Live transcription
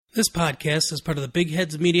This podcast is part of the Big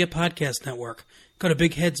Heads Media Podcast Network. Go to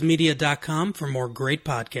bigheadsmedia.com for more great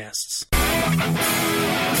podcasts.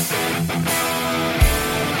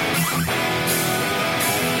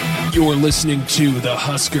 You're listening to the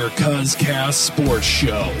Husker Cuzcast Sports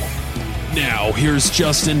Show. Now, here's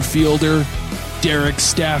Justin Fielder, Derek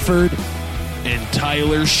Stafford, and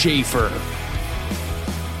Tyler Schaefer.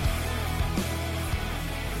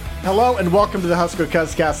 Hello and welcome to the Husker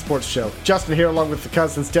Cuzcast Sports Show. Justin here along with the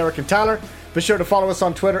cousins Derek and Tyler. Be sure to follow us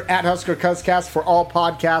on Twitter at Husker Cuzcast for all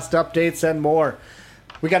podcast updates and more.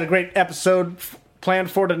 We got a great episode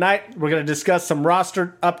planned for tonight. We're going to discuss some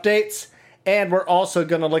roster updates, and we're also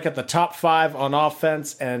going to look at the top 5 on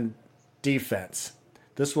offense and defense.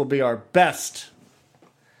 This will be our best.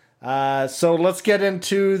 So let's get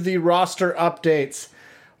into the roster updates.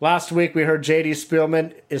 Last week we heard J.D.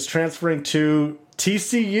 Spielman is transferring to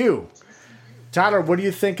TCU. Tyler, what do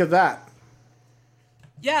you think of that?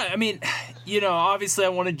 Yeah, I mean, obviously I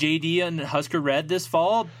wanted JD and Husker Red this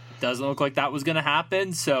fall. Doesn't look like that was going to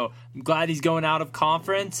happen, so I'm glad he's going out of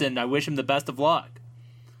conference, and I wish him the best of luck.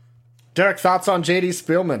 Derek, thoughts on J.D.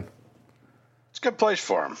 Spielman? It's a good place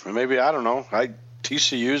for him. Maybe, I don't know.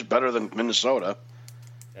 TCU is better than Minnesota.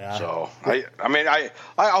 Yeah. So, I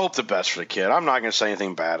hope the best for the kid. I'm not going to say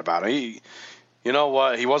anything bad about him. You know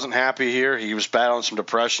what? He wasn't happy here. He was battling some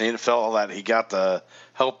depression. He felt that he got the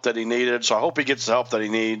help that he needed. So I hope he gets the help that he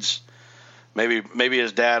needs. Maybe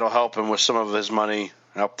his dad will help him with some of his money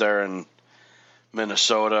up there in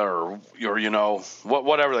Minnesota or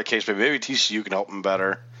whatever the case may be. Maybe TCU can help him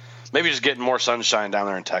better. Maybe just getting more sunshine down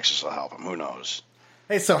there in Texas will help him. Who knows?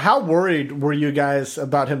 Hey, so how worried were you guys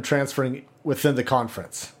about him transferring within the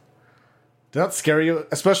conference? Did that scare you?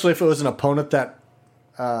 Especially if it was an opponent that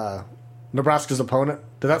Nebraska's opponent.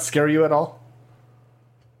 Did that scare you at all?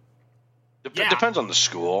 It depends on the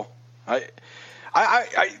school. I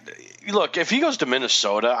look, if he goes to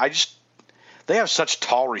Minnesota, they have such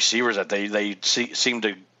tall receivers that they seem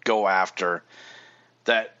to go after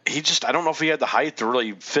that I don't know if he had the height to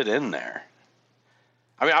really fit in there.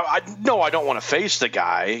 I mean, I don't want to face the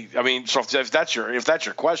guy. I mean, so if that's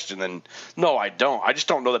your question, then no, I don't. I just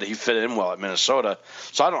don't know that he fit in well at Minnesota,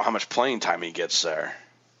 so I don't know how much playing time he gets there.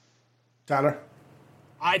 Tyler?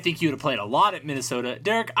 I think he would have played a lot at Minnesota.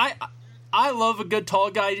 Derek, I love a good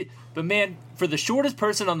tall guy, but man, for the shortest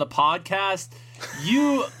person on the podcast,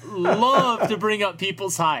 you love to bring up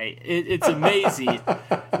people's height. It's amazing.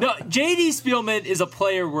 No, J.D. Spielman is a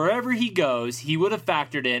player wherever he goes. He would have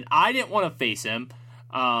factored in. I didn't want to face him.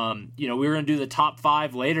 We were going to do the top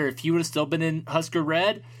 5 later. If he would have still been in Husker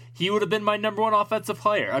Red, he would have been my number 1 offensive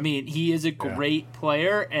player. I mean, he is a great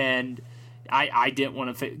player, and I didn't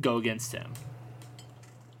want to go against him.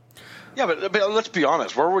 Yeah, but let's be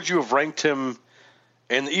honest. Where would you have ranked him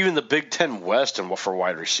in even the Big Ten West and for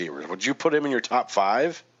wide receivers? Would you put him in your top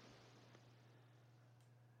 5?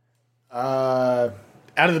 Out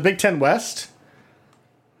of the Big Ten West?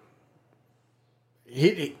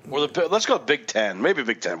 Let's go Big Ten. Maybe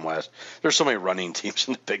Big Ten West. There's so many running teams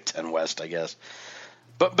in the Big Ten West, I guess.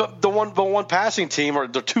 But the one passing team, or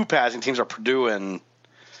the 2 passing teams, are Purdue and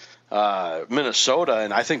Minnesota,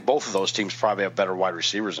 and I think both of those teams probably have better wide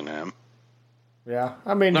receivers than him. Yeah,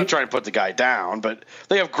 I mean, not trying to put the guy down, but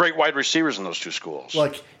they have great wide receivers in those 2 schools.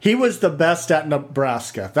 Look, he was the best at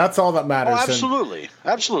Nebraska. That's all that matters. Oh,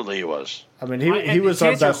 absolutely, he was. I mean, he was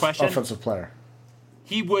our best offensive player.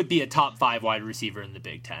 He would be a top 5 wide receiver in the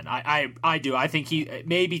Big Ten. I do. I think he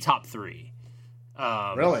maybe top 3.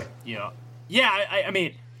 Really? Yeah. I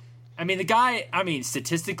mean, the guy. I mean,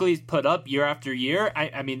 statistically put up year after year.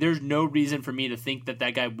 I mean, there's no reason for me to think that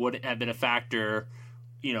guy wouldn't have been a factor.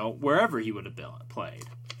 Wherever he would have played.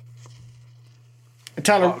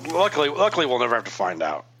 Tyler, luckily, we'll never have to find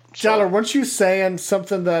out. Tyler, weren't you saying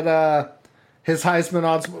something that his Heisman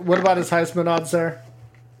odds? What about his Heisman odds there?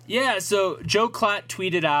 Yeah, so Joe Klatt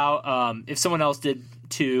tweeted out. If someone else did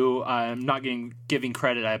too, I'm not giving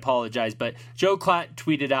credit. I apologize, but Joe Klatt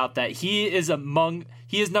tweeted out that he is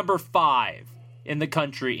number 5 in the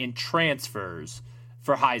country in transfers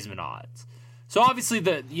for Heisman odds. So obviously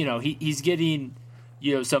he's getting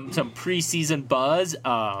some preseason buzz.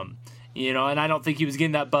 And I don't think he was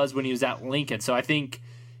getting that buzz when he was at Lincoln. So I think,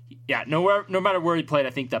 no matter where he played, I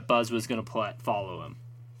think that buzz was going to follow him.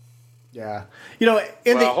 Yeah,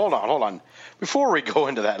 hold on. Before we go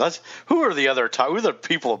into that, who are the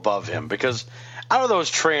people above him? Because out of those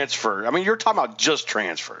transfers, I mean, you're talking about just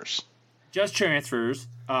transfers. Just transfers.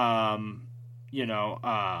 Let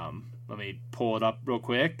me pull it up real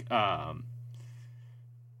quick.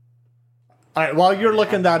 All right, while you're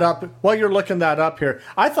looking that up here,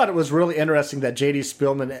 I thought it was really interesting that J.D.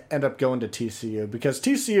 Spielman ended up going to TCU because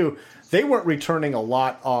TCU, they weren't returning a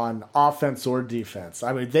lot on offense or defense.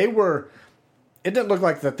 I mean, it didn't look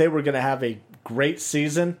like that they were going to have a great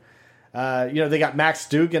season. They got Max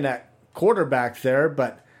Dugan at quarterback there,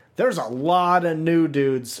 but there's a lot of new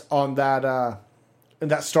dudes on that in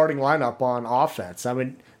that starting lineup on offense. I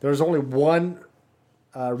mean, there was only one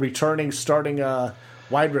returning starting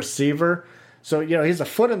wide receiver. So, he's a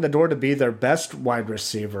foot in the door to be their best wide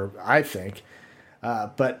receiver, I think.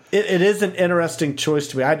 But it is an interesting choice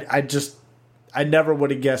to me. I never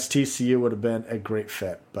would have guessed TCU would have been a great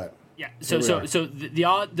fit. But yeah, so the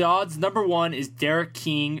odds, number one is Derek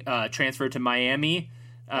King transferred to Miami.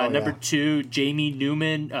 Number two, Jamie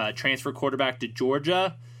Newman, transfer quarterback to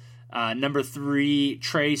Georgia. Number three,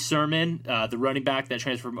 Trey Sermon, the running back that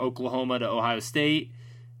transferred from Oklahoma to Ohio State.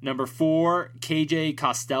 Number four, KJ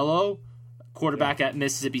Costello, quarterback at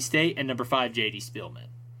Mississippi State. And number five, J.D. Spielman.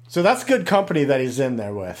 So that's good company that he's in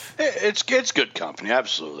there with. It's good company,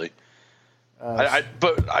 absolutely.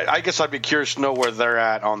 But I guess I'd be curious to know where they're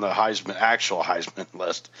at on the actual Heisman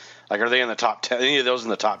list. Like, are they in the top 10? Any of those in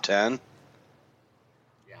the top 10?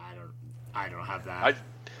 Yeah, I don't have that.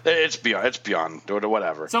 It's beyond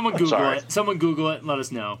whatever. Someone Google it. Someone Google it and let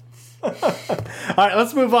us know. All right,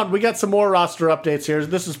 let's move on. We got some more roster updates here.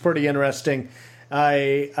 This is pretty interesting.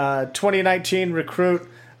 A 2019 recruit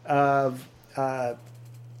or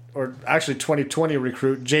actually 2020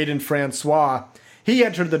 recruit, Jaden Francois, he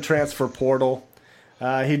entered the transfer portal.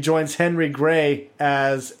 He joins Henry Gray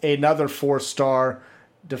as another 4-star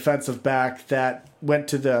defensive back that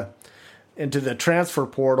went into the transfer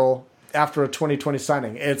portal after a 2020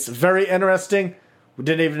 signing. It's very interesting. We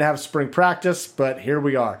didn't even have spring practice, but here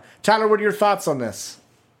we are. Tyler, what are your thoughts on this?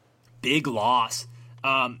 Big loss.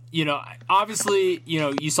 Obviously,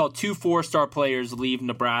 you saw 2 4-star players leave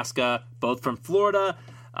Nebraska, both from Florida.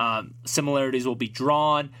 Similarities will be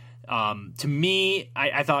drawn. To me,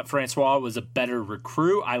 I thought Francois was a better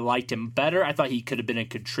recruit. I liked him better. I thought he could have been a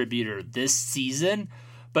contributor this season.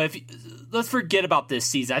 But let's forget about this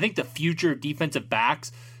season. I think the future defensive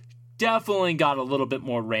backs definitely got a little bit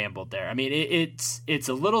more rambled there. I mean, it's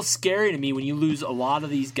a little scary to me when you lose a lot of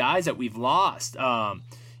these guys that we've lost.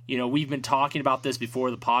 We've been talking about this before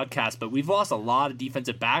the podcast, but we've lost a lot of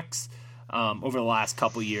defensive backs over the last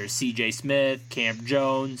couple years. C.J. Smith, Cam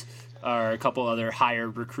Jones, or a couple other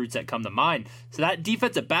hired recruits that come to mind. So that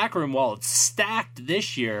defensive back room, while it's stacked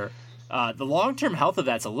this year, the long-term health of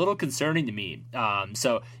that's a little concerning to me.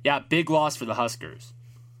 Big loss for the Huskers.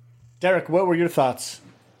 Derek, what were your thoughts?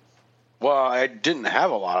 Well, I didn't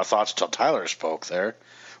have a lot of thoughts until Tyler spoke there.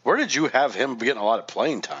 Where did you have him getting a lot of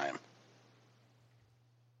playing time?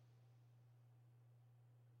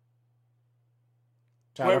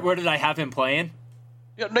 Where did I have him playing?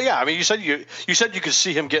 Yeah. I mean, you said you could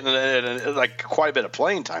see him getting like quite a bit of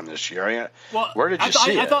playing time this year. I mean, where did you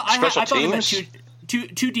see it? Special teams? He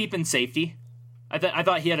went too deep in safety. I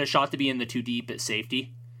thought he had a shot to be in the too deep at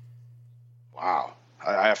safety. Wow.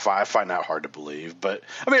 I find that hard to believe, but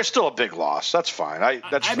I mean, it's still a big loss. That's fine.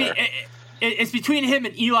 That's fair. Mean, it's between him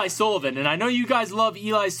and Eli Sullivan, and I know you guys love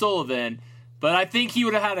Eli Sullivan, but I think he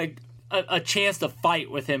would have had a chance to fight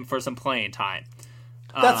with him for some playing time.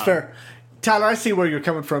 That's fair. Tyler, I see where you're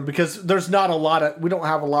coming from because we don't have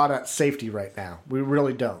a lot at safety right now. We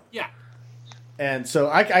really don't. Yeah. And so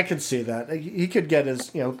I could see that. He could get his,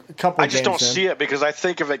 a couple of games I just don't see it because I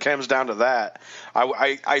think if it comes down to that,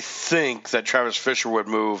 I think that Travis Fisher would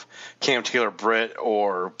move Cam Taylor-Britt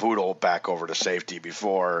or Boodle back over to safety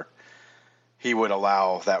before he would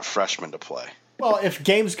allow that freshman to play. Well, if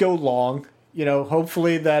games go long,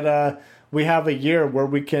 hopefully that we have a year where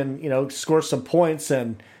we can, score some points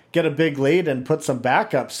and get a big lead and put some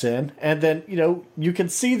backups in. And then, you can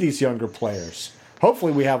see these younger players.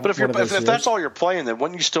 Hopefully we have. But if that's all you're playing, then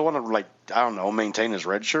wouldn't you still want to maintain his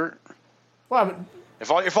red shirt? Well, I mean,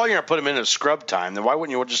 if all you're going to put him in is scrub time, then why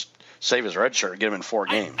wouldn't you just save his red shirt and get him in 4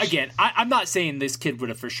 games? I'm not saying this kid would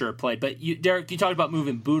have for sure played, but Derek, you talked about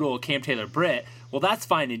moving Boodle, Cam Taylor-Britt. Well, that's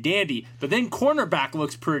fine and dandy, but then cornerback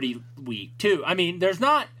looks pretty weak too. I mean, there's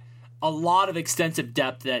not a lot of extensive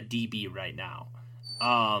depth at DB right now.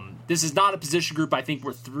 This is not a position group I think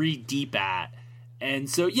we're 3 deep at, and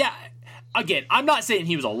so yeah. Again, I'm not saying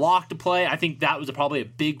he was a lock to play. I think that was probably a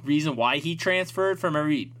big reason why he transferred from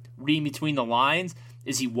every reading between the lines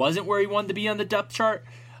is he wasn't where he wanted to be on the depth chart.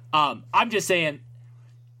 I'm just saying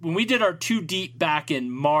when we did our 2 deep back in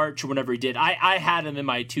March or whenever he did, I had him in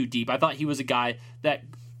my 2 deep. I thought he was a guy that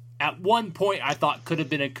at one point I thought could have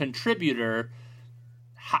been a contributor.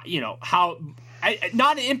 How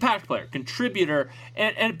not an impact player, contributor,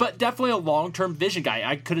 but definitely a long-term vision guy.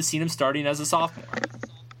 I could have seen him starting as a sophomore.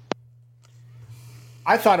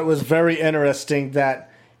 I thought it was very interesting that,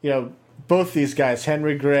 both these guys,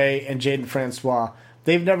 Henry Gray and Jaden Francois,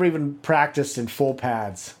 they've never even practiced in full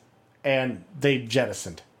pads, and they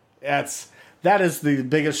jettisoned. That is the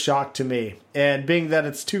biggest shock to me. And being that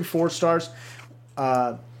it's 2 4-stars,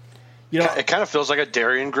 it kind of feels like a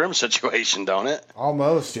Darian Grimm situation, don't it?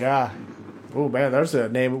 Almost, yeah. Oh man, there's a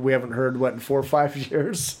name we haven't heard in 4 or 5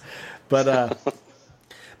 years.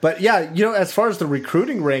 But yeah, as far as the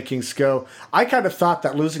recruiting rankings go, I kind of thought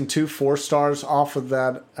that losing 2 4-stars off of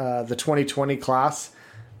that the 2020 class,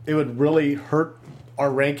 it would really hurt our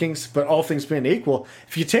rankings. But all things being equal,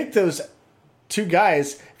 if you take those 2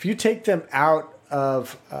 guys, if you take them out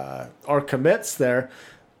of our commits there,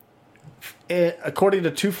 according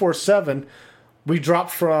to 247, we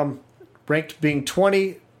dropped from ranked being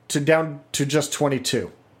 20 to down to just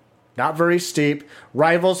 22. Not very steep.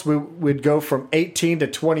 Rivals, we'd go from 18 to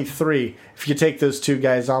 23 if you take those 2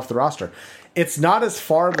 guys off the roster. It's not as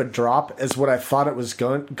far of a drop as what I thought it was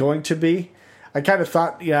going to be. I kind of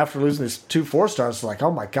thought, after losing these 2 4-stars, like,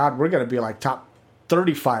 oh my God, we're going to be like top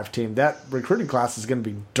 35 team. That recruiting class is going to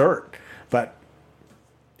be dirt. But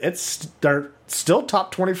they're still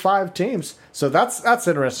top 25 teams. So that's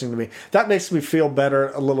interesting to me. That makes me feel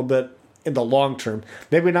better a little bit in the long term.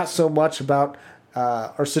 Maybe not so much about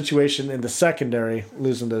our situation in the secondary,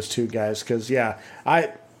 losing those 2 guys. Because, there's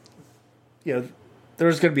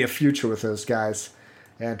going to be a future with those guys.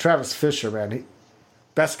 And Travis Fisher, man,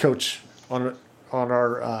 best coach on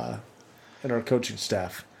our in our coaching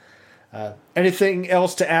staff. Anything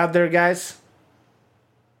else to add there, guys?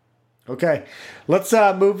 Okay, let's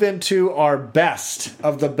move into our best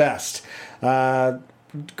of the best. We're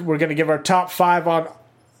going to give our top 5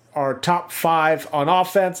 on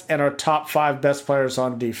offense and our top 5 best players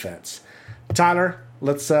on defense. Tyler,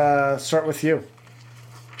 let's start with you.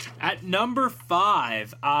 At number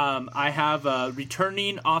 5, I have a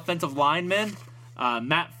returning offensive lineman,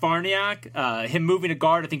 Matt Farniak. Him moving to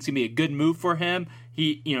guard, I think, is going to be a good move for him.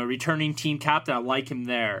 He, returning team captain, I like him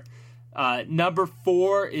there. Number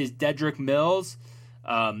 4 is Dedrick Mills.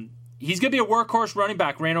 He's going to be a workhorse running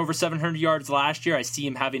back. Ran over 700 yards last year. I see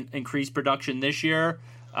him having increased production this year.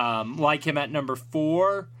 Like him at number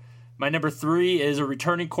 4. My number 3 is a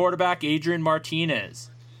returning quarterback, Adrian Martinez.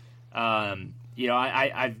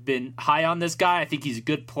 I've been high on this guy. I think he's a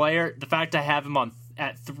good player. The fact I have him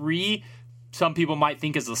at 3, some people might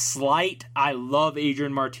think is a slight. I love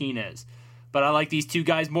Adrian Martinez, but I like these 2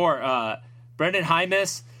 guys more. Brendan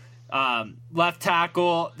Hymus, left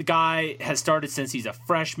tackle. The guy has started since he's a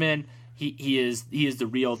freshman. He is the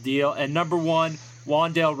real deal. And number 1,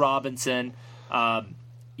 Wan'Dale Robinson.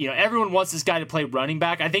 Everyone wants this guy to play running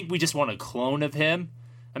back. I think we just want a clone of him.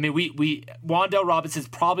 I mean, Wan'Dale Robinson's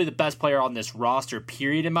probably the best player on this roster,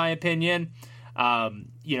 period, in my opinion.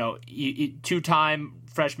 2-time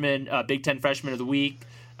freshman, Big Ten Freshman of the Week.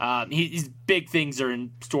 His big things are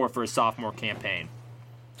in store for his sophomore campaign.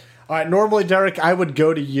 All right, normally, Derek, I would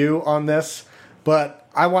go to you on this, but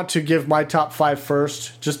I want to give my top 5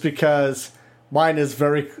 first just because mine is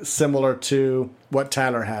very similar to what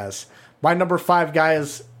Tyler has. My number 5 guy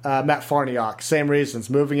is Matt Farniak. Same reasons.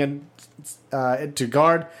 Moving into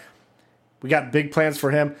guard. We got big plans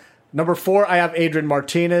for him. Number 4, I have Adrian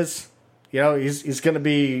Martinez. He's going to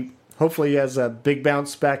be, hopefully he has a big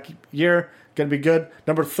bounce back year. Going to be good.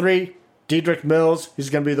 Number 3, Dedrick Mills. He's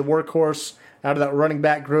going to be the workhorse out of that running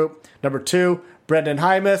back group. Number 2, Brendan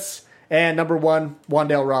Hymus. And number 1,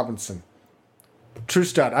 Wan'Dale Robinson. True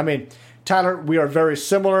stud. I mean, Tyler, we are very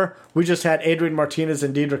similar. We just had Adrian Martinez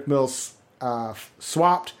and Dedrick Mills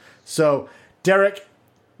swapped. So, Derek,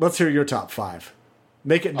 let's hear your top 5.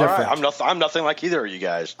 Make it different. All right, I'm nothing like either of you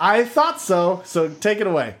guys. I thought so. So take it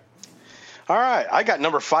away. All right, I got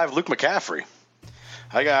number 5, Luke McCaffrey.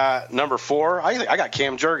 I got number 4. I got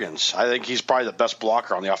Cam Jurgens. I think he's probably the best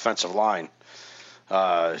blocker on the offensive line.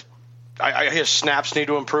 His snaps need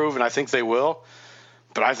to improve, and I think they will.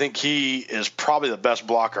 But I think he is probably the best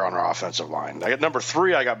blocker on our offensive line. I got number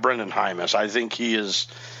 3. I got Brendan Hymus. I think he is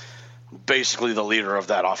basically the leader of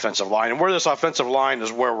that offensive line. And where this offensive line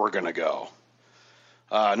is where we're going to go.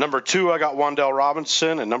 Number 2, I got Wan'Dale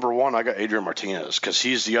Robinson. And number 1, I got Adrian Martinez because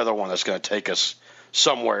he's the other one that's going to take us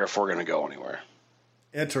somewhere if we're going to go anywhere.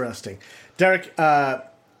 Interesting. Derek,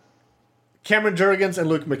 Cameron Jurgens and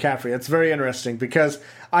Luke McCaffrey. It's very interesting because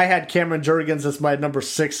I had Cameron Jurgens as my number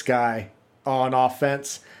 6 guy on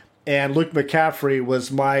offense, and Luke McCaffrey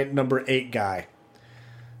was my number 8 guy.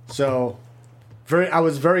 So I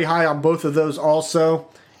was very high on both of those also.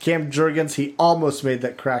 Cam Jurgens, he almost made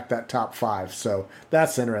that crack that top 5. So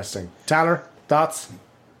that's interesting. Tyler, thoughts?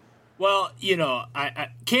 Well,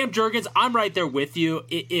 Cam Jurgens, I'm right there with you.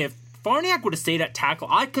 If Farniak would have stayed at tackle,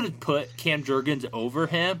 I could have put Cam Jurgens over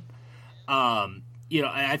him.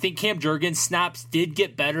 I think Cam Jurgens' snaps did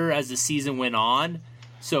get better as the season went on.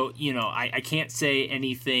 So, I can't say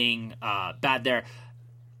anything bad there.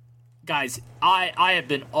 Guys, I have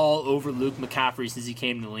been all over Luke McCaffrey since he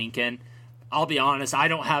came to Lincoln. I'll be honest, I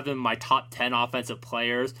don't have him in my top 10 offensive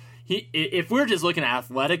players. If we're just looking at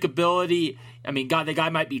athletic ability, I mean, God, the guy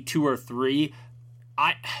might be 2 or 3.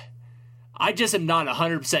 I just am not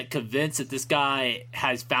 100% convinced that this guy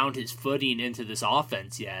has found his footing into this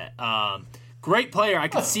offense yet. Great player. I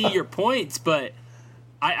can see your points, but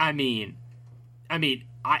I mean,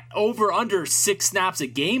 over under 6 snaps a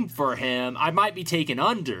game for him, I might be taking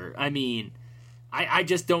under. I mean, I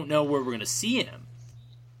just don't know where we're going to see him.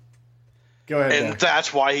 Go ahead. And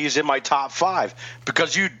that's why he's in my top 5,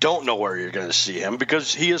 because you don't know where you're going to see him,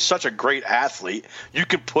 because he is such a great athlete. You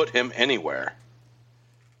could put him anywhere.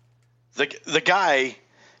 The guy,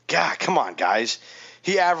 God, come on, guys.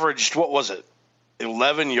 He averaged,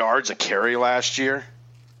 11 yards a carry last year?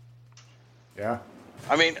 Yeah.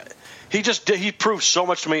 I mean, he proved so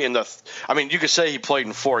much to me you could say he played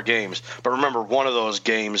in 4 games, but remember, one of those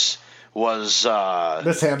games was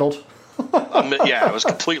mishandled. It was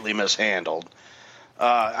completely mishandled.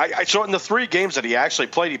 So in the 3 games that he actually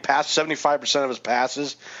played, he passed 75% of his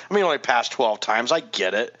passes. I mean, he only passed 12 times. I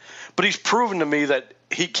get it. But he's proven to me that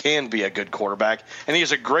he can be a good quarterback, and he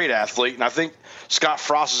is a great athlete. And I think Scott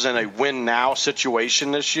Frost is in a win-now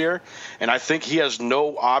situation this year, and I think he has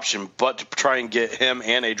no option but to try and get him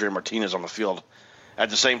and Adrian Martinez on the field at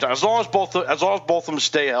the same time. As long as both of them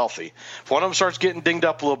stay healthy. If one of them starts getting dinged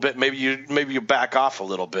up a little bit, maybe you back off a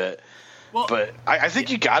little bit. Well, but I think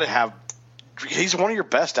you got to have. He's one of your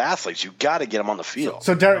best athletes. You got to get him on the field.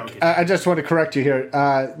 So Derek, I just want to correct you here.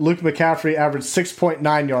 Luke McCaffrey averaged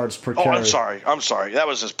 6.9 yards per carry. I'm sorry. That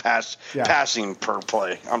was his passing per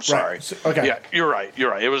play. I'm sorry. Right. So, okay. Yeah, you're right.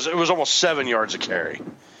 It was almost 7 yards a carry,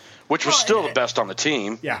 which was still the best on the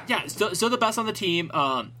team. Yeah, still the best on the team.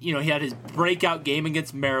 He had his breakout game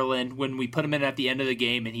against Maryland when we put him in at the end of the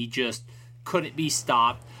game, and he just couldn't be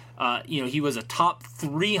stopped. He was a top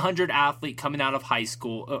 300 athlete coming out of high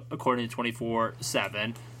school, according to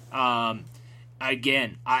 24/7.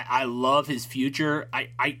 Again, I love his future.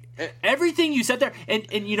 I everything you said there, and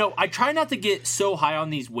I try not to get so high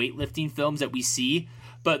on these weightlifting films that we see,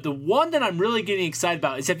 but the one that I'm really getting excited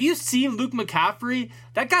about is, have you seen Luke McCaffrey?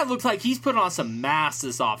 That guy looks like he's put on some mass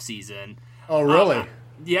this offseason. Oh, really?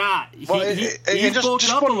 Yeah. He's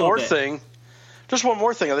just up one a little more bit. thing. Just one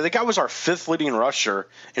more thing. The guy was our 5th leading rusher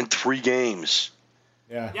in 3 games.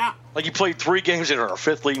 Yeah. Like, he played 3 games and our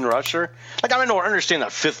 5th leading rusher. Like, I understand that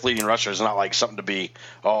 5th leading rusher is not like something to be,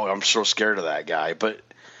 I'm so scared of that guy. But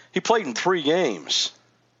he played in 3 games.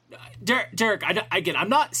 Derek, I'm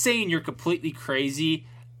not saying you're completely crazy.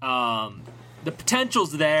 The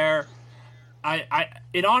potential's there.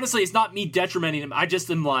 And honestly, it's not me detrimenting him. I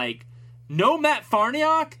just am like, no Matt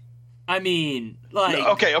Farniok? I mean, like...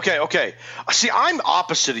 Okay. See, I'm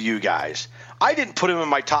opposite of you guys. I didn't put him in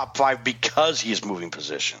my top 5 because he is moving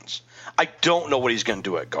positions. I don't know what he's going to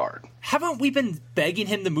do at guard. Haven't we been begging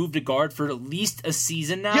him to move to guard for at least a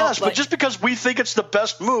season now? Yes, but just because we think it's the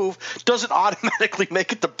best move doesn't automatically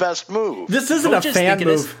make it the best move. This isn't a fan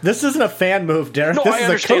move. This isn't a fan move, Derek. No, this I is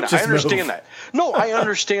understand a coach's that. I understand move. that. No, I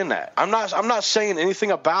understand that. I'm not saying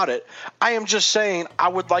anything about it. I am just saying I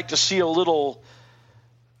would like to see a little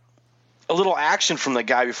action from the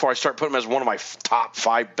guy before I start putting him as one of my top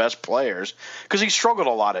 5 best players, because he struggled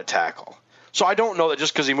a lot at tackle. So I don't know that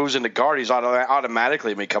just because he moves into guard, he's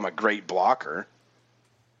automatically become a great blocker.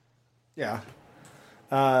 Yeah.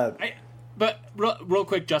 But real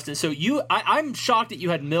quick, Justin. So I'm shocked that you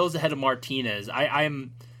had Mills ahead of Martinez. I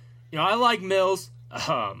like Mills,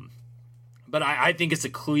 but I think it's a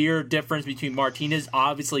clear difference between Martinez.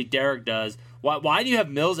 Obviously, Derek does. Why do you have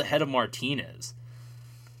Mills ahead of Martinez?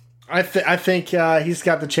 I think he's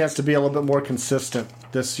got the chance to be a little bit more consistent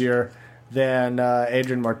this year than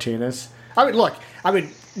Adrian Martinez. I mean, look. I mean,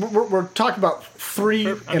 we're talking about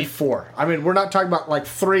 3 and 4. I mean, we're not talking about like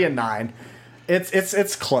 3 and 9.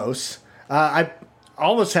 It's close. I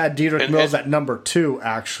almost had Dedrick Mills at number 2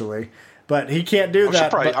 actually, but he can't do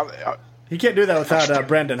that. He can't do that without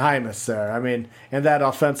Brendan Hymas there. I mean, and that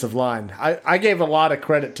offensive line. I gave a lot of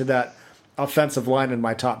credit to that offensive line in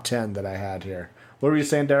my top 10 that I had here. What were you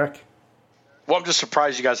saying, Derek? Well, I'm just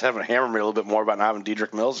surprised you guys haven't hammered me a little bit more about not having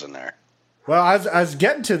Dedrick Mills in there. Well, I was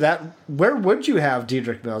getting to that. Where would you have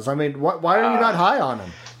Dedrick Mills? I mean, why are you not high on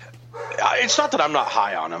him? It's not that I'm not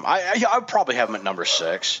high on him. I'd probably have him at number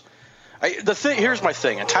 6. Here's my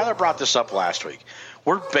thing, and Tyler brought this up last week.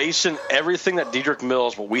 We're basing everything that Dedrick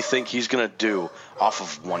Mills, what we think he's going to do, off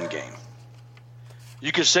of one game.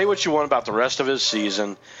 You can say what you want about the rest of his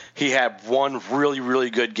season. He had one really, really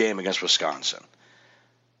good game against Wisconsin.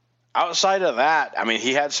 Outside of that, I mean,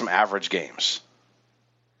 he had some average games.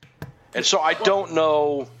 And so I don't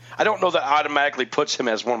know that automatically puts him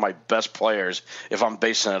as one of my best players if I'm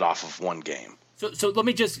basing it off of one game. So let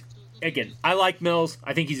me just, again, I like Mills.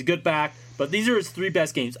 I think he's a good back. But these are his 3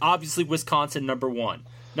 best games. Obviously, Wisconsin, number 1.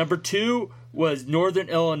 Number 2 was Northern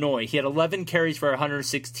Illinois. He had 11 carries for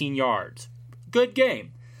 116 yards. Good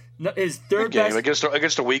game. His third best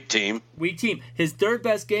against a weak team. His third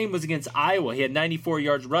best game was against Iowa. He had 94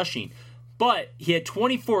 yards rushing. But he had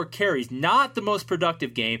 24 carries, not the most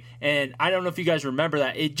productive game. And I don't know if you guys remember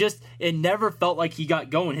that. It never felt like he got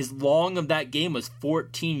going. His long of that game was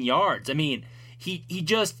 14 yards. I mean, he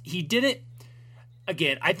didn't.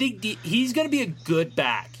 Again, I think he's going to be a good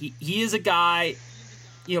back. He is a guy,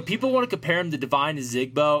 people want to compare him to Devine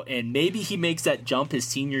Ezigbo, and maybe he makes that jump his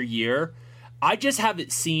senior year. I just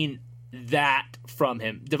haven't seen that from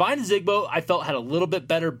him. Devine Ezigbo, I felt, had a little bit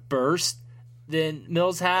better burst than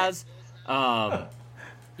Mills has. And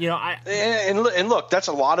look, that's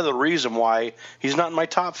a lot of the reason why he's not in my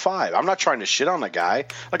top 5. I'm not trying to shit on the guy.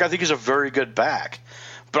 Like, I think he's a very good back.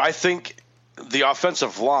 But I think the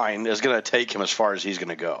offensive line is going to take him as far as he's going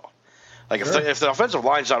to go. Like, if the offensive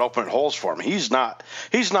line's not opening holes for him, he's not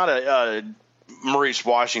a Maurice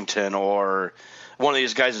Washington or one of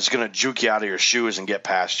these guys that's going to juke you out of your shoes and get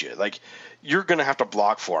past you. Like, you're going to have to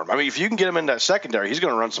block for him. I mean, if you can get him in that secondary, he's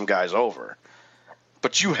going to run some guys over.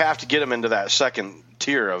 But you have to get him into that second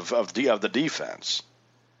tier of the defense.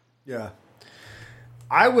 Yeah.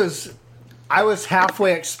 I was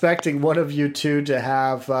halfway expecting one of you two to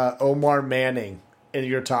have Omar Manning in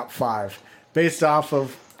your top 5 based off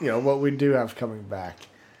of what we do have coming back.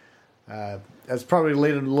 That's probably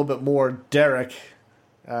leaning a little bit more Derek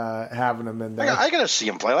having him in there. I got to see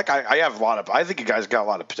him play. Like, I think the guy's got a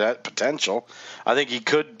lot of potential. I think he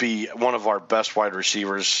could be one of our best wide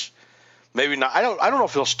receivers. Maybe not. I don't know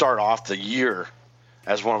if he'll start off the year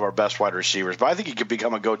as one of our best wide receivers, but I think he could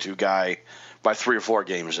become a go-to guy by 3 or 4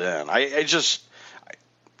 games in. I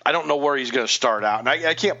don't know where he's going to start out, and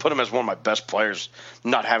I can't put him as one of my best players,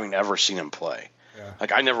 not having ever seen him play. Yeah.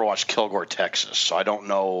 Like, I never watched Kilgore, Texas, so I don't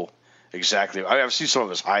know exactly. I've seen some of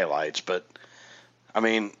his highlights, but I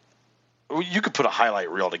mean, you could put a highlight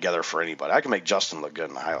reel together for anybody. I can make Justin look good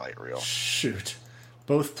in the highlight reel. Shoot,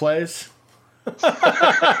 both plays.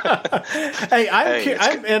 Hey,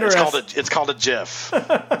 I'm interested. It's called a GIF.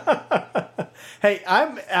 Hey,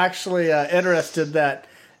 I'm actually interested that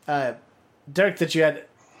Derek, that you had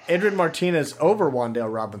Adrian Martinez over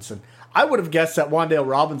Wan'Dale Robinson. I would have guessed that Wan'Dale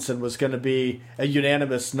Robinson was going to be a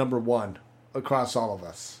unanimous number 1 across all of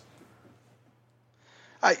us.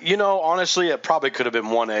 Honestly, it probably could have been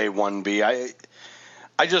 1A, 1B.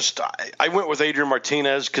 I went with Adrian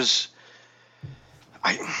Martinez because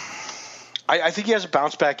I think he has a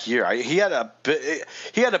bounce back year. He had a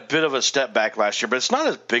bit of a step back last year, but it's not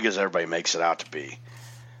as big as everybody makes it out to be.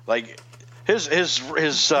 Like, his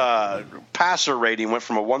passer rating went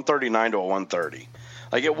from a 139 to a 130.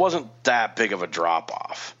 Like, it wasn't that big of a drop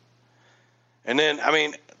off. And then, I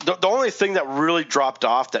mean, the only thing that really dropped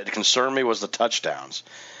off that concerned me was the touchdowns.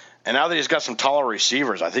 And now that he's got some taller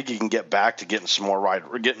receivers, I think he can get back to getting some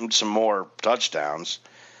more touchdowns.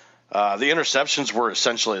 The interceptions were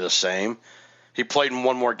essentially the same. He played in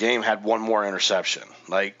one more game, had one more interception.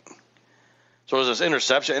 So it was this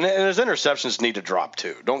interception, and his interceptions need to drop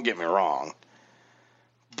too. Don't get me wrong.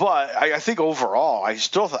 But I think overall,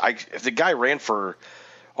 if the guy ran for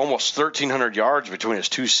almost 1,300 yards between his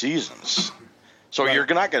 2 seasons, so right. You're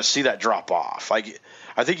not going to see that drop off. I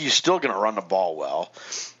think he's still going to run the ball well.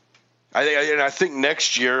 I think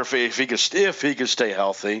next year, if he could stay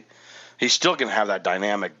healthy, he's still going to have that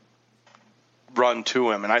dynamic run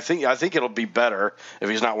to him, and I think it'll be better if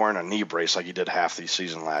he's not wearing a knee brace like he did half the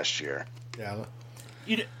season last year. Yeah.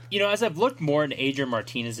 As I've looked more into Adrian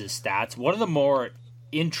Martinez's stats, one of the more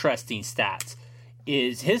interesting stats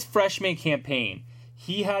is his freshman campaign.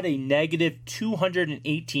 He had a negative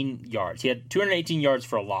 218 yards. He had 218 yards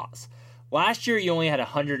for a loss. Last year, he only had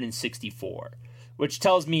 164, which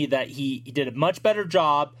tells me that he did a much better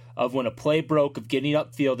job of when a play broke of getting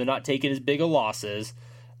upfield and not taking as big of losses.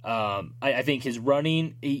 I think his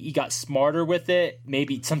running, he got smarter with it,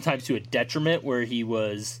 maybe sometimes to a detriment where he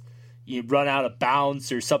run out of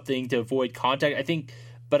bounds or something to avoid contact. I think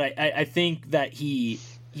that he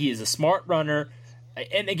is a smart runner.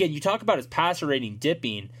 And again, you talk about his passer rating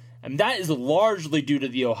dipping. And that is largely due to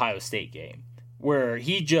the Ohio State game, where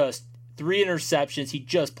he just 3 interceptions. He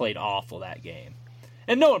just played awful that game.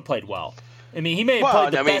 And no one played well. I mean, he may have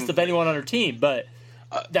played the best of anyone on our team, but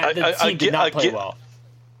the team did not play well.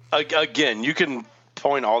 Again, you can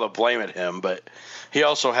point all the blame at him, but he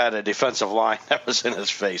also had a defensive line that was in his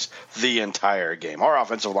face the entire game. Our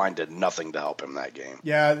offensive line did nothing to help him that game.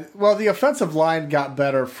 Yeah, well, the offensive line got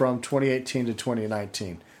better from 2018 to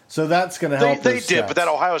 2019. So that's going to help. They did, but that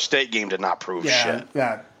Ohio State game did not prove shit.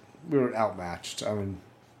 Yeah, we were outmatched. I mean,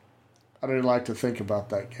 I don't even like to think about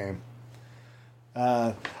that game.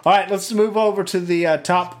 All right, let's move over to the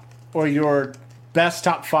top or your best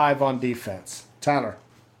top 5 on defense. Tyler.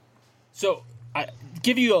 So, I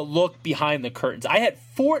give you a look behind the curtains. I had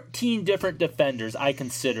 14 different defenders I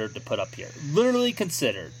considered to put up here. Literally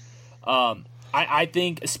considered. I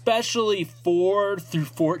think especially 4 through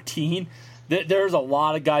 14, there's a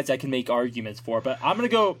lot of guys I can make arguments for. But I'm going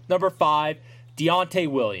to go number 5,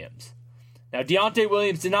 Deontay Williams. Now, Deontay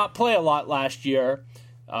Williams did not play a lot last year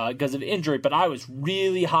because of injury, but I was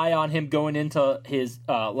really high on him going into his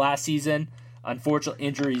last season. Unfortunately,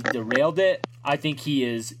 injuries derailed it. I think he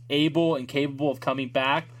is able and capable of coming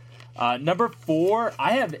back. Number 4,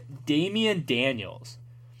 I have Damian Daniels.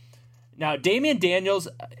 Now, Damian Daniels,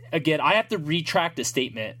 again, I have to retract a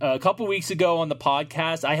statement. A couple weeks ago on the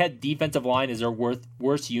podcast, I had defensive line as our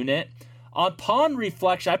worst unit. Upon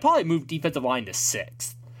reflection, I probably moved defensive line to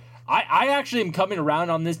 6th. I actually am coming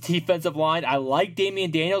around on this defensive line. I like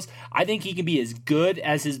Damian Daniels. I think he can be as good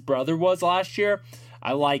as his brother was last year.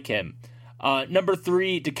 I like him. Number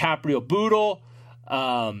 3, DiCaprio Bootle.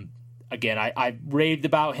 Again, I raved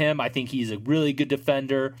about him. I think he's a really good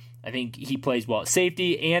defender. I think he plays well at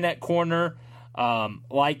safety and at corner.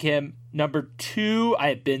 Like him. Number 2, I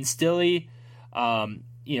have Ben Stille.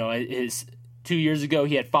 His 2 years ago,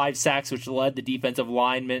 he had 5 sacks, which led the defensive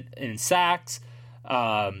lineman in sacks.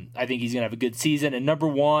 I think he's going to have a good season. And number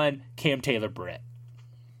 1, Cam Taylor-Britt.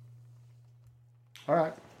 All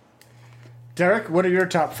right. Derek, what are your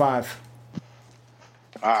top 5?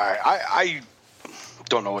 All right. I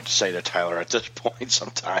don't know what to say to Tyler at this point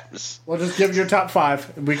sometimes. Well, just give your top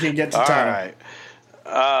 5, and we can get to Tyler.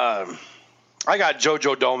 All right. I got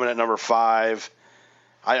JoJo Doman at number 5.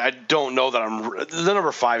 I don't know that I'm the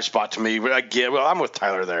number 5 spot to me. But I'm with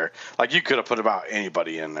Tyler there. Like, you could have put about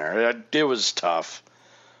anybody in there. It was tough.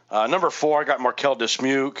 Number 4, I got Markel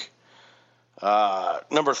Dismuke.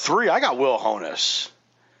 Number 3, I got Will Honus.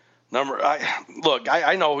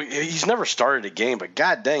 I know he's never started a game, but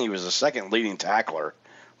god dang, he was the second leading tackler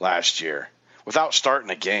last year without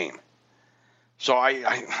starting a game. So I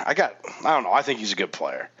don't know. I think he's a good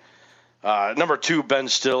player. Number 2, Ben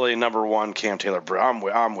Stille. Number 1, Cam Taylor-Britt.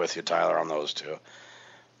 I'm with you, Tyler, on those 2.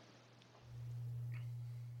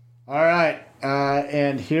 All right,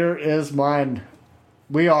 and here is mine.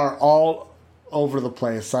 We are all over the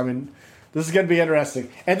place. I mean, this is going to be interesting.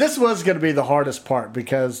 And this was going to be the hardest part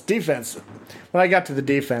because defense, when I got to the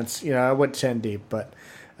defense, I went 10 deep, but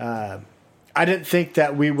I didn't think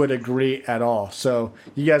that we would agree at all. So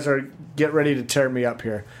you guys get ready to tear me up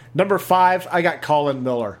here. Number 5, I got Colin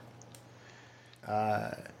Miller.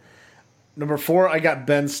 Number 4, I got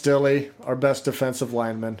Ben Stille, our best defensive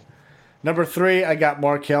lineman. Number 3, I got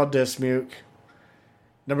Markel Dismuke.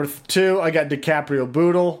 Number 2, I got DiCaprio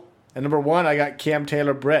Bootle. And number 1, I got Cam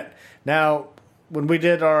Taylor-Britt. Now, when we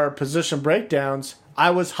did our position breakdowns,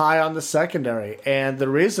 I was high on the secondary. And the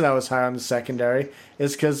reason I was high on the secondary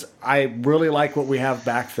is because I really like what we have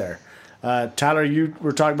back there. Tyler, you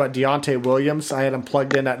were talking about Deontay Williams. I had him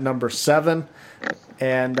plugged in at number 7.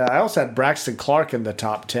 And I also had Braxton Clark in the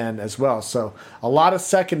top 10 as well. So a lot of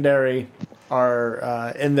secondary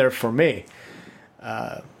are in there for me.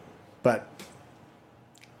 But,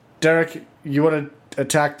 Derek, you want to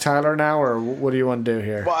attack Tyler now, or what do you want to do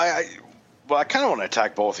here? Well, I kind of want to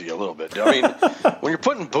attack both of you a little bit. I mean, when you're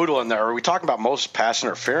putting Bootle in there, are we talking about most pass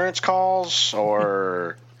interference calls,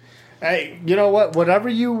 or? Hey, you know what? Whatever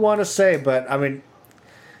you want to say, but I mean,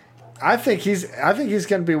 I think he's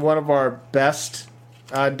going to be one of our best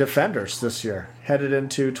defenders this year, headed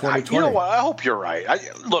into 2020. You know what? I hope you're right.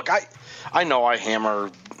 I know I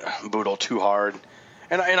hammer Bootle too hard,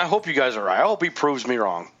 and I hope you guys are right. I hope he proves me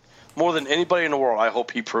wrong. More than anybody in the world, I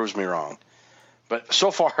hope he proves me wrong. But so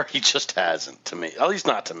far, he just hasn't to me. At least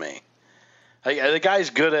not to me. The guy's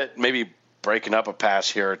good at maybe breaking up a pass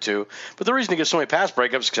here or two. But the reason he gets so many pass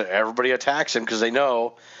breakups is because everybody attacks him because they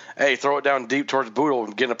know, hey, throw it down deep towards Bootle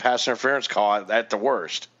and get a pass interference call at the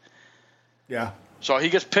worst. Yeah. So he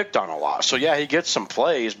gets picked on a lot. So, yeah, he gets some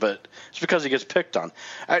plays, but it's because he gets picked on.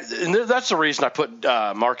 And that's the reason I put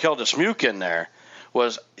Markel Dismuke in there.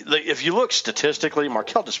 was if you look statistically,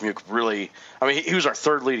 Markel Dismuke really, I mean, he was our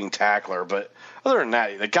third leading tackler, but other than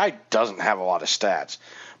that, the guy doesn't have a lot of stats.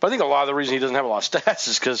 But I think a lot of the reason he doesn't have a lot of stats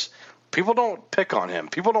is because people don't pick on him.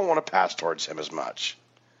 People don't want to pass towards him as much.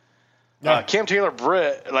 Yeah. Cam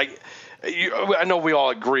Taylor-Britt, I know we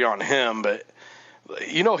all agree on him, but,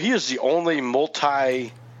 he is the only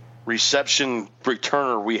multi-reception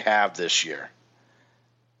returner we have this year.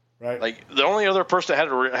 Right. Like, the only other person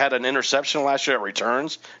that had an interception last year at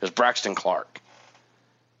returns is Braxton Clark.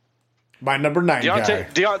 My number 9 guy.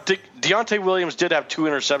 Deontay Williams did have 2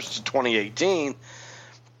 interceptions in 2018,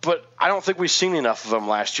 but I don't think we've seen enough of him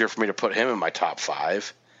last year for me to put him in my top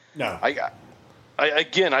 5. No. I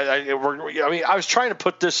was trying to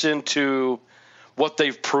put this into what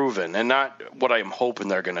they've proven and not what I'm hoping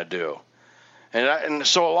they're going to do. And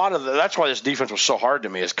so a lot of that's why this defense was so hard to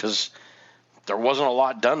me, is because there wasn't a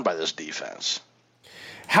lot done by this defense.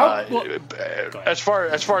 As far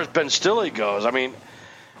as Ben Stille goes, I mean,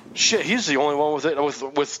 shit, he's the only one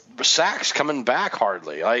with sacks coming back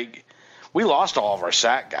hardly. Like, we lost all of our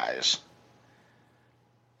sack guys.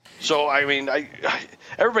 So I mean,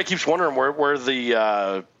 everybody keeps wondering where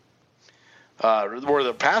the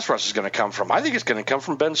pass rush is going to come from. I think it's going to come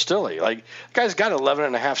from Ben Stille. Like, the guy's got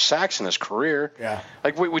 11.5 sacks in his career. Yeah.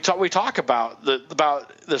 Like, we talk about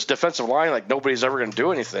this defensive line like nobody's ever going to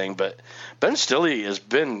do anything, but Ben Stille has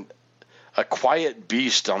been a quiet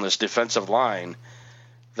beast on this defensive line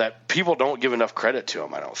that people don't give enough credit to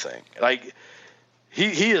him. I don't think. Like,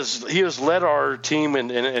 he has led our team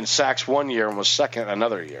in sacks one year and was second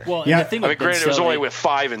another year. Well, yeah. and the thing with Granted, Ben it was Stille, only with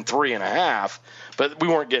 5 and 3.5, but we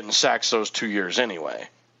weren't getting sacks those 2 years anyway.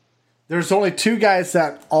 There's only 2 guys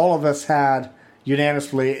that all of us had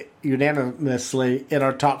unanimously in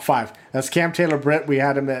our top 5. That's Cam Taylor-Britt. We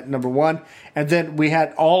had him at number 1, and then we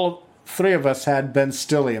had all 3 of us had Ben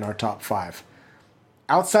Stille in our top 5.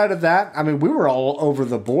 Outside of that, I mean, we were all over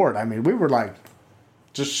the board. I mean, we were like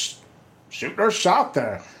just shooting our shot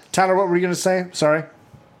there. Tyler, what were you going to say? Sorry.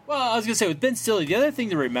 Well, I was going to say, with Ben Stille, the other thing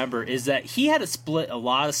to remember is that he had to split a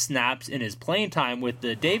lot of snaps in his playing time with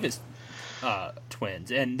the Davis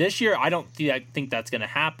twins. And this year, I think that's going to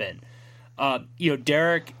happen.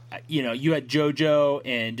 Derek, you had JoJo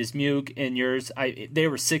and Dismuke in yours. They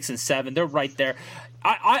were 6 and 7. They're right there.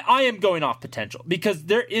 I am going off potential because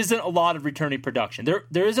there isn't a lot of returning production.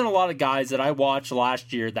 There isn't a lot of guys that I watched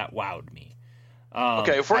last year that wowed me.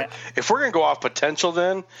 Okay, if we're going to go off potential,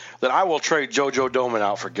 then I will trade JoJo Doman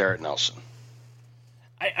out for Garrett Nelson.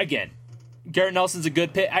 Garrett Nelson's a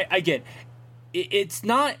good pick. It's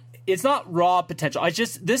not raw potential.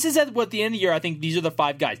 This is at the end of the year. I think these are the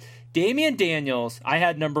 5 guys. Damian Daniels, I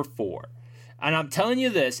had number 4, and I'm telling you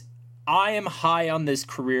this. I am high on this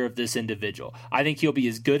career of this individual. I think he'll be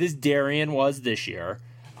as good as Darian was this year.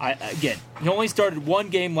 He only started 1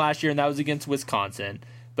 game last year, and that was against Wisconsin.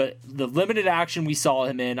 But the limited action we saw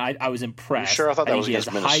him in, I was impressed. Sure, I thought that was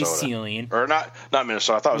against Minnesota. High ceiling, or not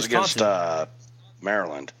Minnesota. I thought it was Wisconsin. against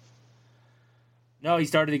Maryland. No, he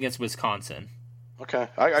started against Wisconsin. Okay,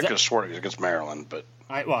 I could have sworn it was against Maryland, but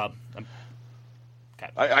I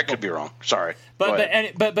could be wrong. Sorry, but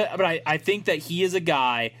I think that he is a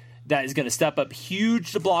guy that is going to step up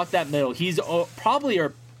huge to block that middle. He's probably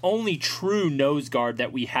our only true nose guard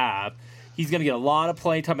that we have. He's going to get a lot of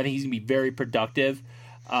playing time. I think he's going to be very productive.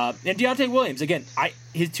 And Deontay Williams, again,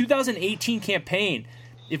 his 2018 campaign,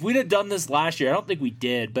 if we'd have done this last year, I don't think we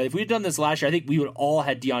did, but if we'd done this last year, I think we would all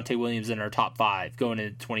had Deontay Williams in our top 5 going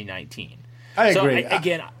into 2019. I agree.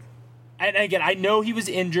 I know he was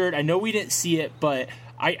injured. I know we didn't see it, but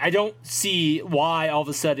I don't see why all of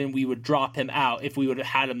a sudden we would drop him out if we would have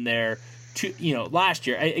had him there last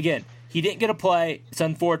year. He didn't get a play. It's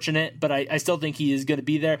unfortunate, but I still think he is going to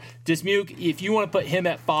be there. Dismuke, if you want to put him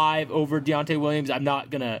at 5 over Deontay Williams, I'm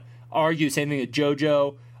not going to argue. Same thing with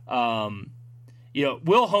JoJo.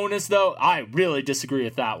 Will Honus, though, I really disagree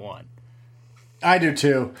with that one. I do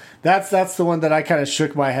too. That's the one that I kind of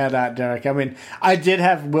shook my head at, Derek. I mean, I did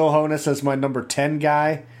have Will Honus as my number 10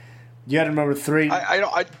 guy. You had him number 3.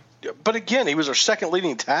 But again, he was our second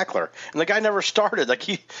leading tackler, and the guy never started. Like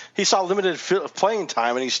he saw limited playing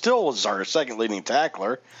time, and he still was our second leading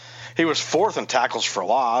tackler. He was 4th in tackles for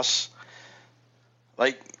loss.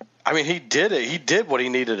 He did it. He did what he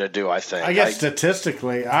needed to do. I think. I guess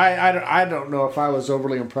statistically, I don't know if I was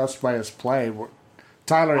overly impressed by his play.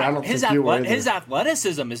 Tyler, I don't think you were either. His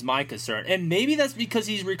athleticism is my concern, and maybe that's because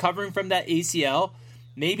he's recovering from that ACL.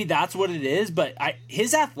 Maybe that's what it is, but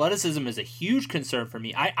his athleticism is a huge concern for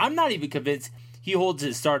me. I'm not even convinced he holds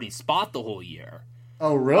his starting spot the whole year.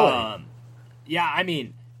 Oh, really? Yeah, I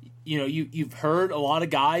mean, you've heard a lot of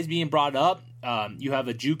guys being brought up. You have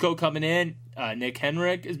a JUCO coming in. Nick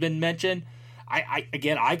Henrik has been mentioned.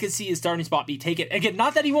 I could see his starting spot be taken. Again,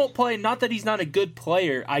 not that he won't play, not that he's not a good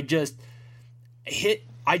player. I just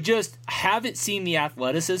haven't seen the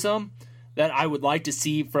athleticism that I would like to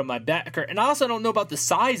see from my backer. And I also don't know about the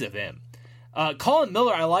size of him. Colin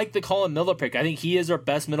Miller, I like the Colin Miller pick. I think he is our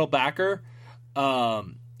best middle backer.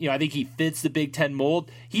 I think he fits the Big Ten mold.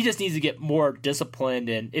 He just needs to get more disciplined.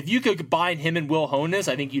 And if you could combine him and Will Honus,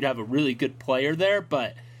 I think you'd have a really good player there.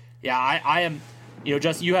 But, yeah, I am,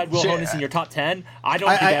 Justin, you had Will Honus in your top 10. I don't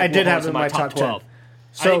think I did have him in my top 12. 10.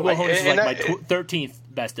 So, I think Will Honus is my 13th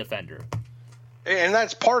best defender. And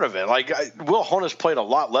that's part of it. Will Honus played a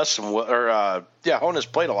lot less than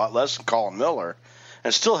Honus played a lot less than Colin Miller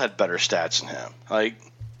and still had better stats than him.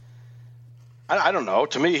 I don't know.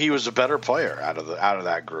 To me, he was a better player out of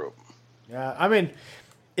that group. Yeah, I mean,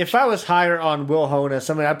 if I was higher on Will Honus,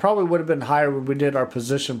 I probably would have been higher when we did our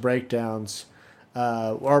position breakdowns,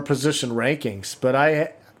 our position rankings. But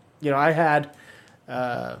I had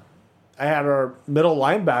our middle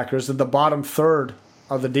linebackers in the bottom third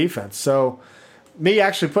of the defense. So me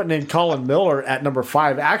actually putting in Colin Miller at number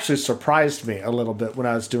 5 actually surprised me a little bit when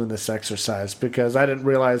I was doing this exercise because I didn't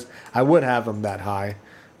realize I would have him that high.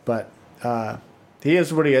 But he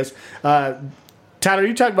is what he is. Tyler,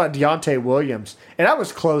 you talked about Deontay Williams, and I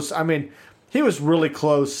was close. He was really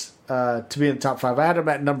close to be in the top 5. I had him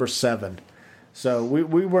at number 7, so we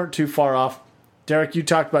weren't too far off. Derek, you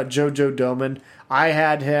talked about JoJo Doman. I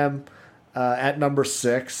had him at number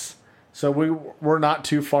 6, so we were not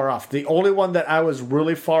too far off. The only one that I was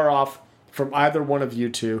really far off from either one of you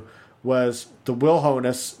two was the Will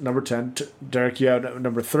Honus, number 10. Derek, you had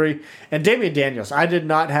number 3. And Damian Daniels. I did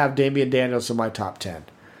not have Damian Daniels in my top 10.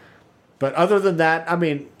 But other than that,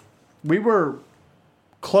 we were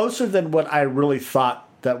closer than what I really thought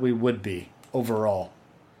that we would be overall.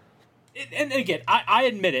 And again, I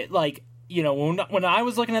admit it. When I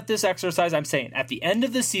was looking at this exercise, I'm saying at the end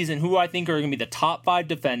of the season, who I think are going to be the top 5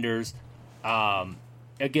 defenders.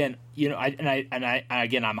 Again,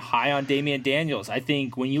 I'm high on Damian Daniels. I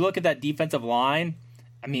think when you look at that defensive line,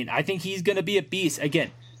 I think he's going to be a beast.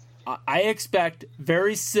 Again, I expect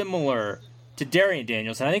very similar to Darian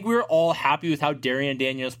Daniels, and I think we were all happy with how Darian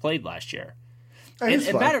Daniels played last year. And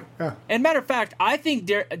matter of fact, I think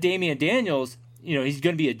Damian Daniels, he's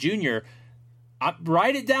going to be a junior.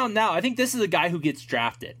 Write it down now. I think this is a guy who gets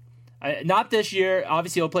drafted. Not this year.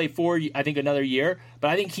 Obviously, he'll play another year.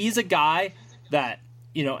 But I think he's a guy that,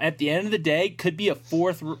 at the end of the day, could be a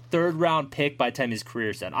third round pick by the time his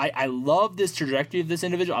career's done. I love this trajectory of this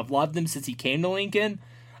individual. I've loved him since he came to Lincoln.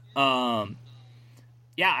 And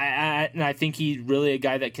I think he's really a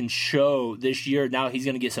guy that can show this year. Now he's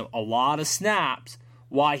going to get a lot of snaps.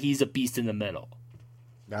 Why he's a beast in the middle.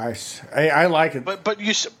 Nice. I like it.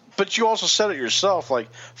 But you also said it yourself.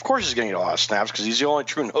 Of course he's going to get a lot of snaps because he's the only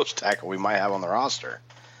true nose tackle we might have on the roster.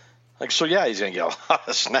 He's going to get a lot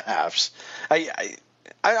of snaps. I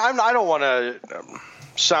don't want to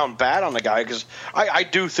sound bad on the guy because I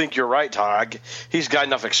do think you're right, Tyler. He's got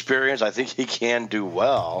enough experience. I think he can do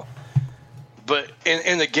well. But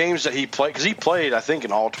in the games that he played, because he played, I think,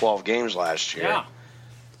 in all 12 games last year.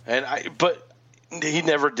 Yeah. But he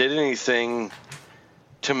never did anything.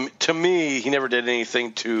 To me, he never did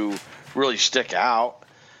anything to really stick out.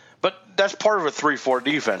 But that's part of a 3-4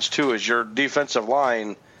 defense, too, is your defensive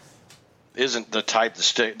line isn't the type to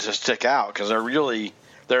stick out because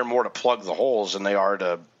they're more to plug the holes than they are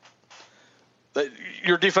to –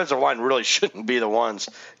 your defensive line really shouldn't be the ones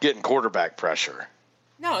getting quarterback pressure.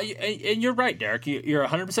 No, and you're right, Derek. You're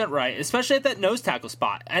 100% right, especially at that nose tackle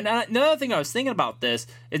spot. And another thing I was thinking about this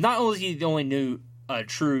is not only is he the only new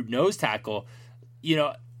true nose tackle –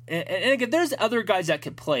 and again, there's other guys that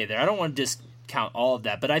could play there. I don't want to discount all of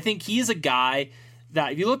that, but I think he's a guy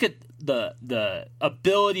that if you look at the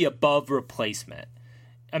ability above replacement,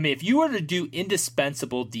 if you were to do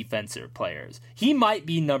indispensable defensive players, he might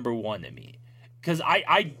be number 1 to me. Because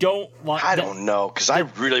I don't know, because I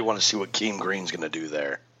really want to see what Keem Green's going to do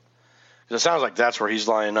there. Because it sounds like that's where he's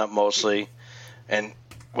lining up mostly. And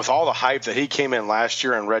with all the hype that he came in last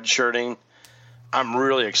year and redshirting, I'm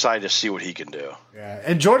really excited to see what he can do. Yeah,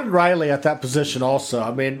 and Jordan Riley at that position also.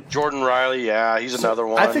 Jordan Riley, he's another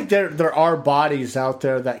one. I think there are bodies out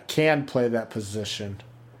there that can play that position.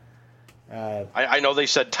 I know they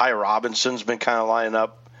said Ty Robinson's been kind of lining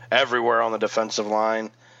up everywhere on the defensive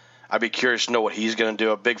line. I'd be curious to know what he's going to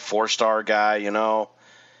do. A big 4-star guy,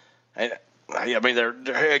 And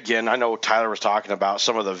again, I know Tyler was talking about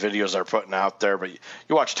some of the videos they're putting out there, but you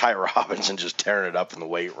watch Ty Robinson just tearing it up in the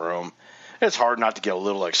weight room. it's hard not to get a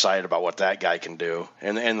little excited about what that guy can do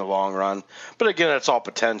in the long run. But again, it's all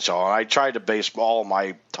potential. And I tried to base all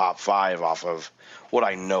my top 5 off of what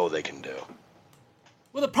I know they can do.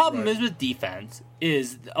 Well, the problem is with defense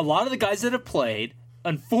is a lot of the guys that have played,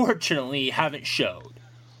 unfortunately, haven't showed.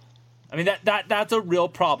 I mean, that's a real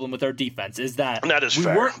problem with our defense is that... And that is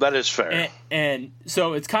fair. That is fair. And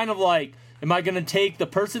so it's kind of like, am I going to take the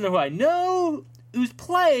person who I know who's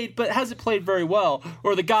played but hasn't played very well,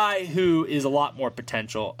 or the guy who is a lot more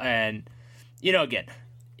potential? And, again,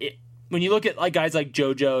 when you look at like guys like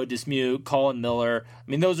JoJo, Dismuke, Colin Miller,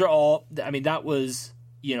 I mean, those are all... I mean, that was,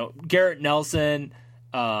 Garrett Nelson...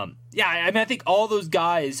 I think all those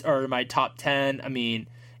guys are in my top 10. I mean,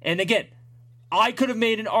 and again, I could have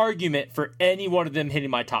made an argument for any one of them hitting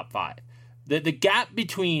my top 5. The gap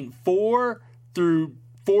between 4 through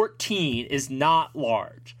 14 is not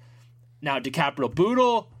large. Now, DiCaprio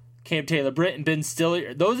Boodle, Cam Taylor-Britt, and Ben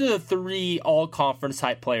Stiller, those are the 3 all-conference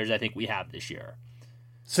type players I think we have this year.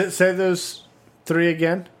 Say those 3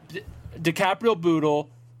 again. DiCaprio Boodle,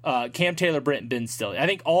 Cam Taylor-Britt, and Ben Stiller. I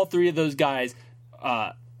think all 3 of those guys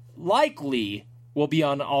likely will be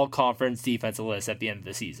on the all-conference defensive list at the end of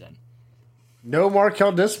the season. No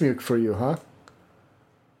Markel Dismuke for you, huh?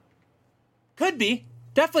 Could be.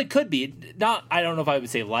 Definitely could be. Not. I don't know if I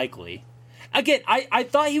would say likely. Again, I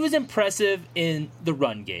thought he was impressive in the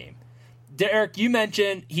run game. Derek, you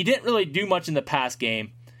mentioned he didn't really do much in the pass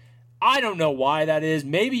game. I don't know why that is.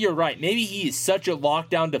 Maybe you're right. Maybe he is such a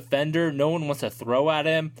lockdown defender, no one wants to throw at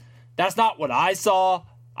him. That's not what I saw.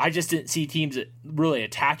 I just didn't see teams really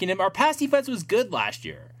attacking him. Our pass defense was good last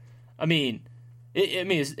year. I mean,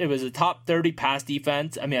 it was a top 30 pass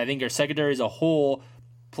defense. I mean, I think our secondary as a whole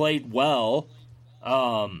played well.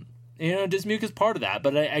 Dismuke is part of that.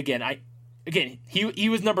 But he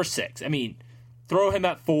was number 6. I mean, throw him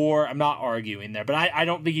at 4. I'm not arguing there, but I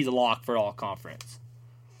don't think he's a lock for all conference.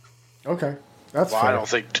 Okay, that's fair.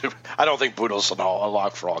 I don't think Boodle's a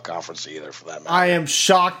lock for all conference either, for that matter. I am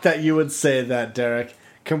shocked that you would say that, Derek.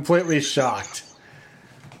 Completely shocked.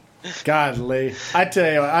 Godly. I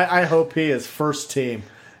tell you, I hope he is first team.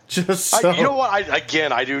 Just so. You know what?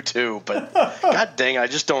 I do too, but god dang, I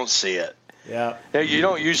just don't see it. Yeah. You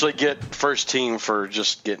don't usually get first team for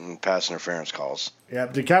just getting pass interference calls. Yeah,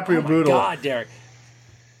 DiCaprio Boodle. God, Derek.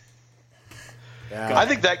 Yeah. I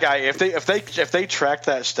think that guy, if they tracked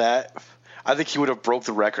that stat, I think he would have broke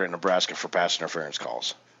the record in Nebraska for pass interference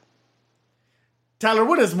calls. Tyler,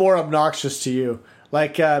 what is more obnoxious to you?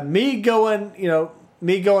 Like me going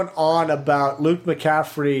on about Luke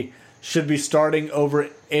McCaffrey should be starting over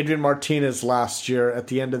Adrian Martinez last year at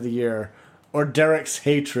the end of the year, or Derek's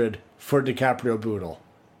hatred for DiCaprio Boodle?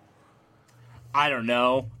 I don't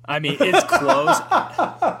know. I mean, it's close.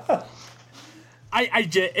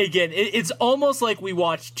 It's almost like we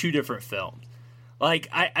watched 2 different films. Like,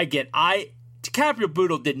 DiCaprio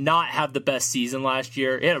Boodle did not have the best season last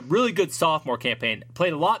year. He had a really good sophomore campaign.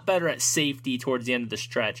 Played a lot better at safety towards the end of the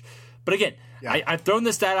stretch. But again, yeah. I've thrown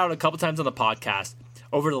this stat out a couple times on the podcast.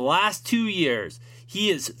 Over the last 2 years,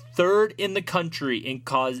 he is 3rd in the country in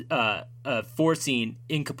forcing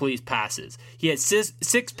incomplete passes. He had 6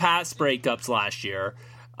 pass breakups last year.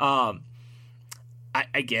 I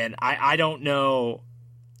don't know.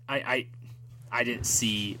 I didn't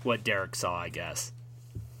see what Derek saw, I guess.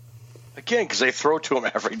 Again, because they throw to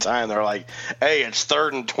him every time. They're like, hey, it's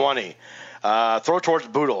 3rd and 20. Throw towards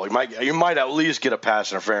Boodle. You might at least get a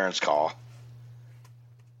pass interference call.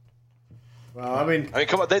 Well, I mean,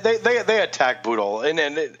 come on. They attack Boodle,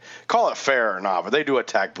 and call it fair or not, but they do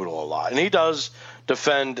attack Boodle a lot, and he does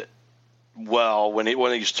defend well when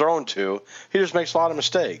he's thrown to. He just makes a lot of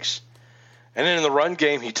mistakes, and then in the run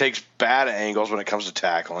game, he takes bad angles when it comes to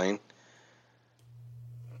tackling.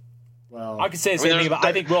 Well, I could say the same thing, but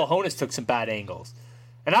I think Will Honus took some bad angles,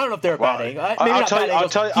 and I don't know if they're bad angles.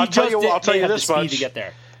 I'll tell you this much. To get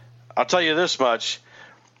there. I'll tell you this much.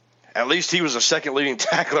 At least he was the second leading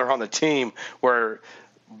tackler on the team, where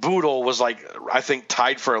Boodle was I think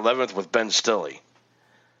tied for 11th with Ben Stille,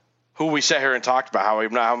 who we sat here and talked about how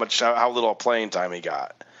little playing time he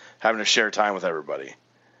got, having to share time with everybody.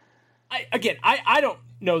 I don't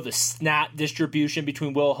know the snap distribution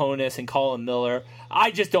between Will Honus and Colin Miller.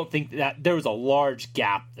 I just don't think that there was a large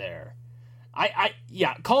gap there.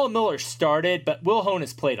 Colin Miller started, but Will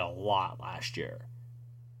Honus played a lot last year.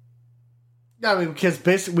 I mean, because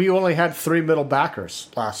basically we only had 3 middle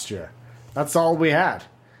backers last year. That's all we had.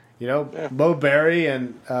 Mo Berry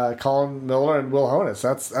and Colin Miller and Will Honus.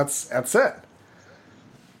 That's it.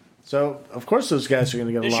 So of course those guys are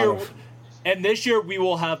going to get a lot of. And this year we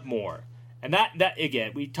will have more. And that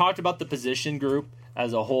again, we talked about the position group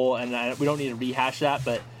as a whole, and we don't need to rehash that.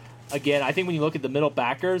 But again, I think when you look at the middle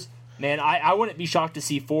backers, man, I wouldn't be shocked to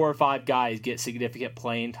see 4 or 5 guys get significant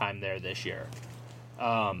playing time there this year.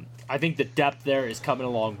 I think the depth there is coming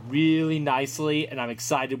along really nicely, and I'm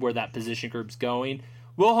excited where that position group's going.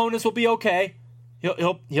 Will Honus will be okay.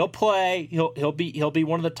 He'll play. He'll be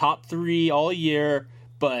one of the top 3 all year.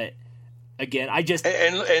 But again, I just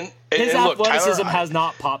his athleticism has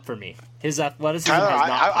not popped for me. His athleticism Tyler, has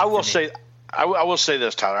not. I will say, I will say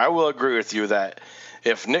this, Tyler. I will agree with you that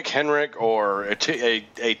if Nick Henrik or a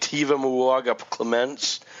Tiva Muaga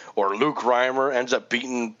Clements or Luke Reimer ends up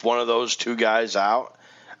beating one of those 2 guys out,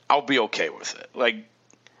 I'll be okay with it. Like,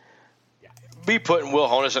 me putting Will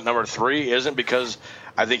Honus at number 3 isn't because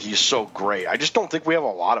I think he's so great. I just don't think we have a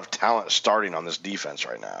lot of talent starting on this defense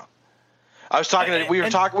right now. I was talking. We were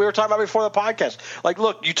talking about before the podcast. Like,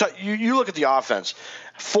 look, you look at the offense.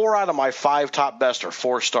 4 out of my 5 top best are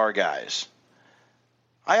 4-star guys.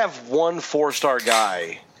 I have 1 4-star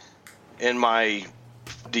guy in my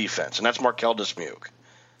defense, and that's Markel Dismuke.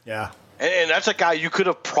 Yeah. And that's a guy you could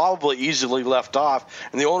have probably easily left off.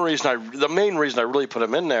 And the main reason I really put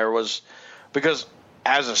him in there was because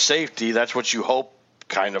as a safety, that's what you hope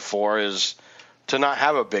kind of for, is to not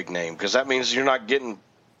have a big name, because that means you're not getting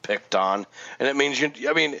picked on, and it means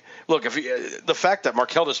look, the fact that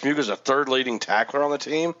Markel Dismuke is a 3rd leading tackler on the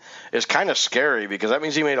team is kind of scary, because that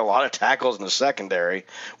means he made a lot of tackles in the secondary,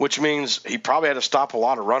 which means he probably had to stop a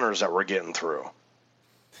lot of runners that were getting through.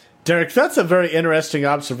 Derek, that's a very interesting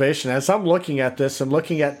observation. As I'm looking at this and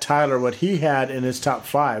looking at Tyler, what he had in his top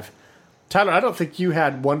 5, Tyler, I don't think you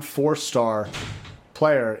had 1 4-star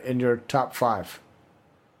player in your top 5.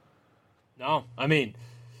 No, I mean,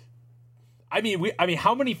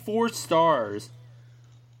 how many 4 stars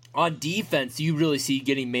on defense do you really see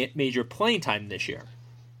getting major playing time this year?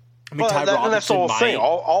 I mean, that's the whole thing.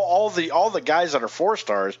 All the guys that are 4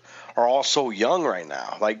 stars are all so young right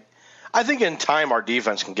now. Like, I think in time our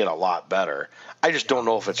defense can get a lot better. I just don't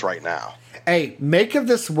know if it's right now. Hey, make of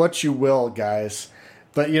this what you will, guys.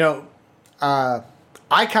 But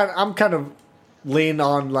I'm kind of lean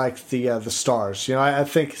on like the stars. I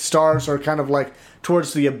think stars are kind of like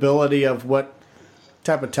towards the ability of what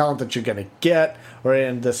type of talent that you're going to get, or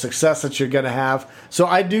in the success that you're going to have. So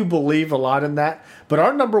I do believe a lot in that. But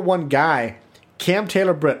our number 1 guy, Cam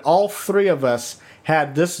Taylor-Britt, all 3 of us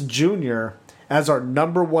had this junior as our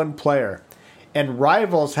number 1 player. And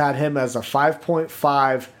Rivals had him as a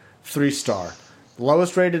 5.5 3-star.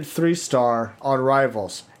 Lowest rated 3-star on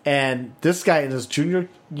Rivals. And this guy in his junior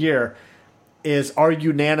year is our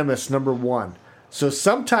unanimous number 1. So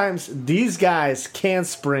sometimes these guys can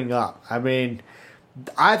spring up. I mean,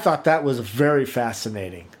 I thought that was very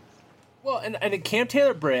fascinating. Well, and Cam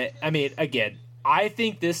Taylor-Britt, I mean, again, I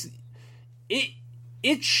think it's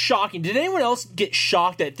shocking. Did anyone else get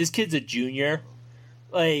shocked that this kid's a junior?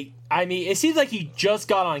 Like, I mean, it seems like he just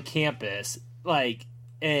got on campus. Like,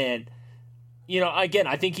 and, again,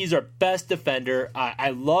 I think he's our best defender. I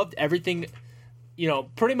loved everything,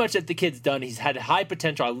 pretty much that the kid's done. He's had high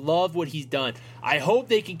potential. I love what he's done. I hope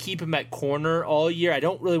they can keep him at corner all year. I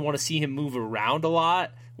don't really want to see him move around a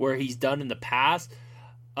lot where he's done in the past.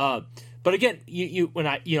 But again, when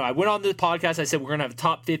I went on the podcast, I said we're going to have a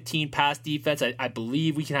top 15 pass defense. I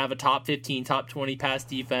believe we can have a top 15, top 20 pass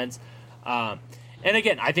defense. And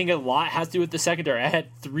again, I think a lot has to do with the secondary. I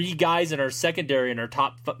had 3 guys in our secondary in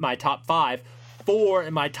my top 5, 4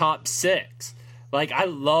 in my top 6. Like, I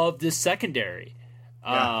love this secondary.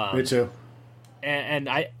 Yeah, me too. And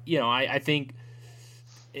I think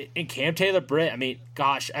in Cam Taylor-Britt, I mean,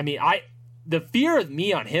 gosh, I mean, the fear of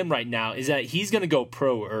me on him right now is that he's going to go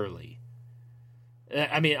pro early.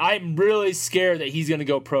 I mean, I'm really scared that he's going to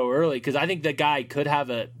go pro early, because I think the guy could have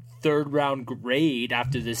a 3rd-round grade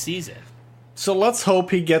after this season. So let's hope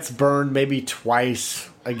he gets burned maybe twice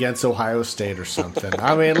against Ohio State or something.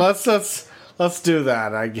 I mean, let's do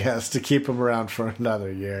that, I guess, to keep him around for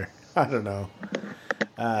another year. I don't know.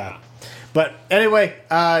 But anyway,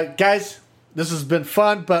 guys, this has been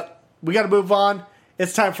fun, but we got to move on.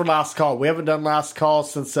 It's time for last call. We haven't done last call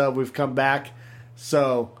since we've come back.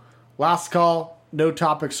 So last call, no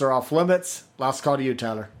topics are off limits. Last call to you,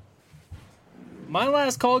 Tyler. My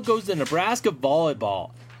last call goes to Nebraska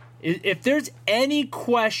volleyball. If there's any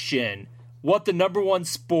question what the number 1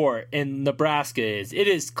 sport in Nebraska is, it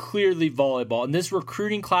is clearly volleyball, and this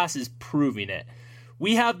recruiting class is proving it.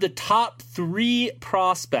 We have the top 3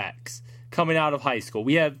 prospects coming out of high school.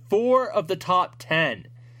 We have 4 of the top 10.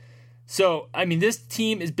 So, I mean, this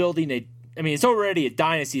team is building it's already a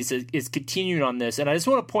dynasty. It's continuing on this, and I just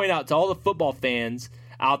want to point out to all the football fans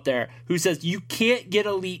out there who says you can't get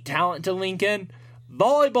elite talent to Lincoln.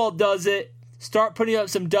 Volleyball does it. start putting up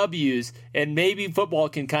some W's, and maybe football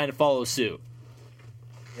can kind of follow suit.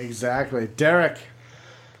 Exactly. Derek.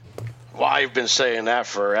 Well, I've been saying that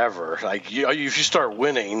forever. Like, if you start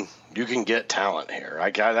winning, you can get talent here.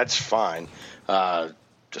 That's fine. As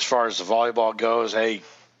far as the volleyball goes, hey,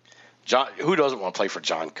 who doesn't want to play for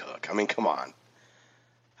John Cook? I mean, come on.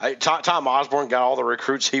 Tom Osborne got all the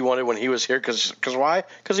recruits he wanted when he was here. Because why?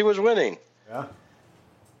 Because he was winning. Yeah.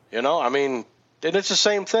 You know, I mean, and it's the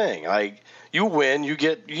same thing. Like, you win, you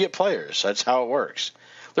get players. That's how it works.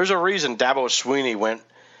 There's a reason Dabo Swinney went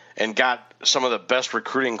and got some of the best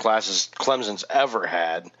recruiting classes Clemson's ever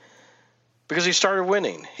had because he started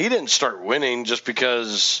winning. He didn't start winning just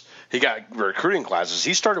because he got recruiting classes.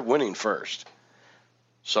 He started winning first.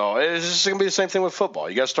 So it's just going to be the same thing with football.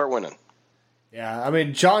 You got to start winning. Yeah, I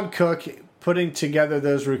mean, John Cook putting together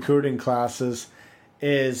those recruiting classes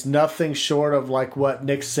is nothing short of like what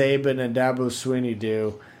Nick Saban and Dabo Swinney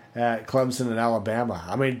do at Clemson and Alabama.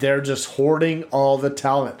 I mean, they're just hoarding all the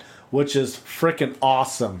talent, which is freaking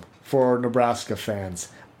awesome for Nebraska fans,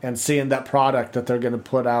 and seeing that product that they're going to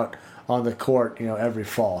put out on the court, every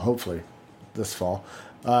fall, hopefully this fall.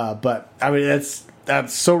 But I mean,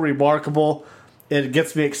 that's so remarkable. It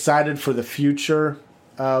gets me excited for the future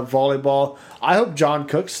of volleyball. I hope John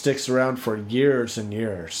Cook sticks around for years and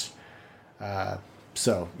years.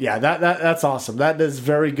 So yeah, that's awesome. That is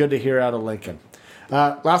very good to hear out of Lincoln.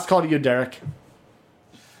 Last call to you, Derek.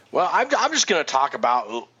 Well, I'm just going to talk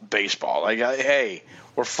about baseball. Like, hey,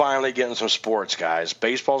 we're finally getting some sports, guys.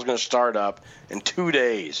 Baseball's going to start up in 2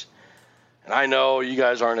 days. And I know you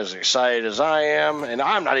guys aren't as excited as I am, and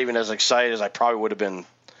I'm not even as excited as I probably would have been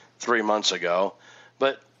 3 months ago.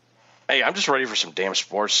 But, hey, I'm just ready for some damn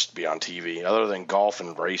sports to be on TV other than golf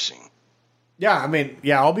and racing. Yeah, I mean,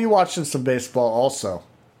 I'll be watching some baseball also.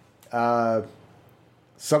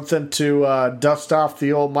 Something to dust off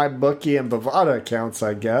the old MyBookie and Bovada accounts,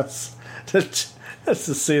 I guess, just to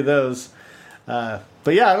see those. But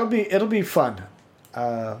yeah, it'll be fun.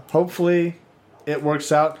 Hopefully, it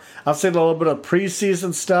works out. I'll say a little bit of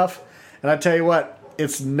preseason stuff, and I tell you what,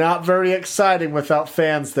 it's not very exciting without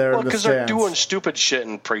fans there in the stands. Because they're doing stupid shit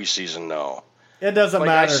in preseason, though. It doesn't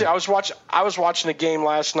matter. I was watching a game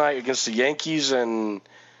last night against the Yankees and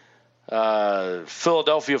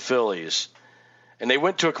Philadelphia Phillies. And they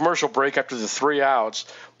went to a commercial break after the 3 outs,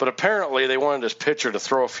 but apparently they wanted his pitcher to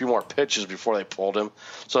throw a few more pitches before they pulled him.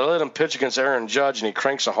 So they let him pitch against Aaron Judge, and he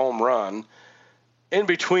cranks a home run in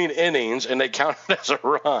between innings, and they count it as a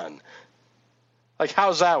run. Like,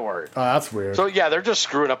 how's that work? Oh, that's weird. So, yeah, they're just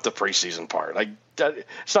screwing up the preseason part. Like,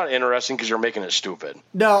 it's not interesting because you're making it stupid.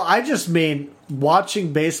 No, I just mean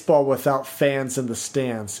watching baseball without fans in the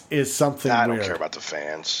stands is something weird. I don't care about the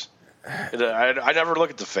fans. I never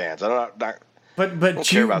look at the fans.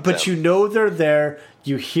 But you know they're there.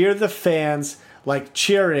 You hear the fans like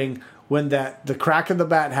cheering when the crack of the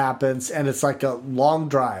bat happens, and it's like a long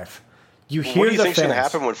drive. You hear the fans. What do you think's going to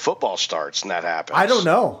happen when football starts and that happens? I don't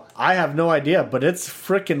know. I have no idea. But it's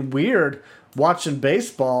freaking weird watching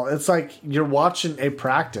baseball. It's like you're watching a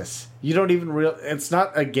practice. You don't even it's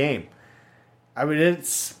not a game. I mean,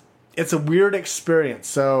 it's a weird experience.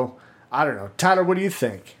 So I don't know, Tyler. What do you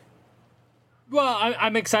think? Well,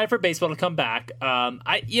 I'm excited for baseball to come back.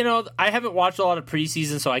 I haven't watched a lot of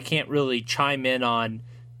preseason, so I can't really chime in on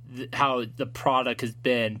how the product has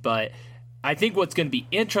been. But I think what's going to be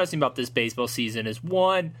interesting about this baseball season is,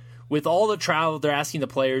 one, with all the travel they're asking the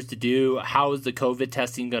players to do, how is the COVID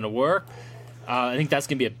testing going to work? I think that's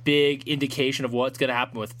going to be a big indication of what's going to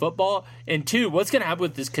happen with football. And two, what's going to happen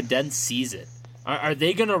with this condensed season? Are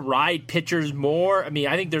they going to ride pitchers more? I mean,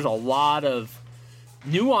 I think there's a lot of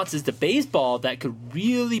nuances to baseball that could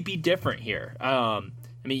really be different here. I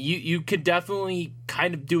mean, you could definitely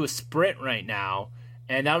kind of do a sprint right now,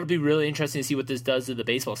 and that'll be really interesting to see what this does to the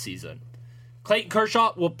baseball season. Clayton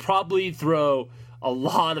Kershaw will probably throw a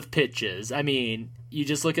lot of pitches. I mean, you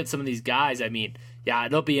just look at some of these guys. I mean, yeah,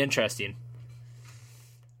 it'll be interesting.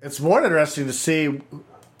 It's more interesting to see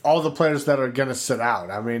all the players that are going to sit out.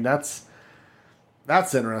 I mean, that's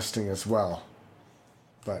interesting as well.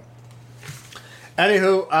 But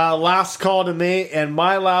anywho, last call to me, and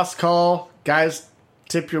my last call, guys,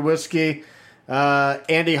 tip your whiskey.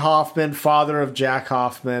 Andy Hoffman, father of Jack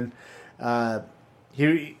Hoffman,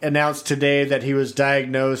 he announced today that he was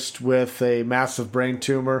diagnosed with a massive brain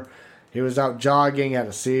tumor. He was out jogging, had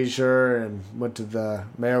a seizure, and went to the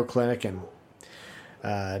Mayo Clinic and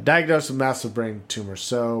diagnosed with massive brain tumor.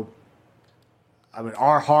 So, I mean,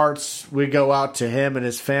 our hearts, we go out to him and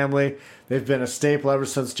his family. They've been a staple ever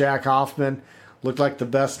since Jack Hoffman looked like the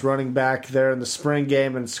best running back there in the spring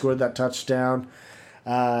game and scored that touchdown.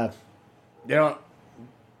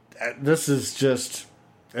 this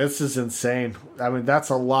is insane. I mean, that's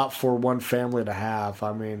a lot for one family to have.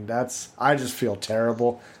 I mean, I just feel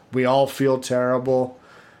terrible. We all feel terrible.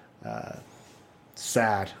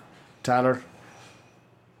 Sad. Tyler?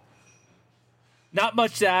 Not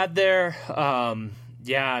much to add there.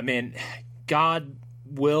 Yeah, I mean, God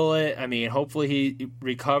will it. I mean, hopefully he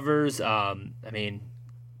recovers. I mean,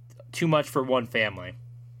 too much for one family.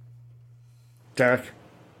 Derek?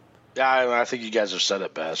 Yeah, I think you guys have said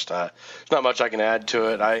it best. There's not much I can add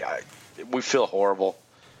to it. We feel horrible.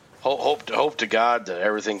 Hope to God that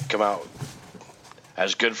everything come out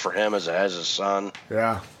as good for him as it has his son.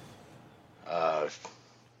 Yeah.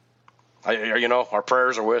 Our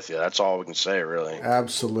prayers are with you. That's all we can say, really.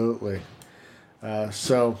 Absolutely.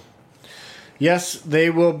 So, yes, they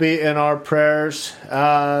will be in our prayers.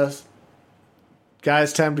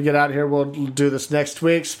 Guys, time to get out of here. We'll do this next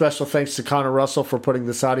week. Special thanks to Connor Russell for putting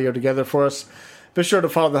this audio together for us. Be sure to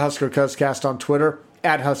follow the Husker Cuzcast on Twitter,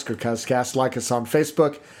 @Husker Cuzcast. Like us on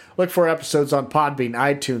Facebook. Look for episodes on Podbean,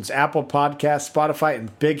 iTunes, Apple Podcasts, Spotify,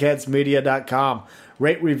 and BigHeadsMedia.com.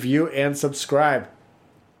 Rate, review, and subscribe.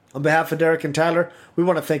 On behalf of Derek and Tyler, we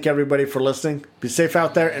want to thank everybody for listening. Be safe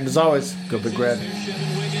out there, and as always, go Big Red.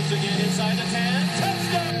 Wiggins again inside the 10.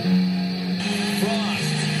 Touchdown!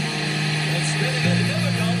 Frost. And spinning into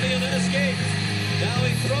difficulty and then escapes. Now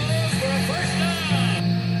he throws for a first down.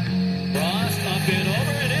 Frost up and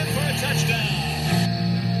over and in for a touchdown.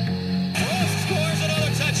 Frost scores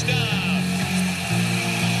another touchdown.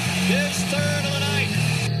 His third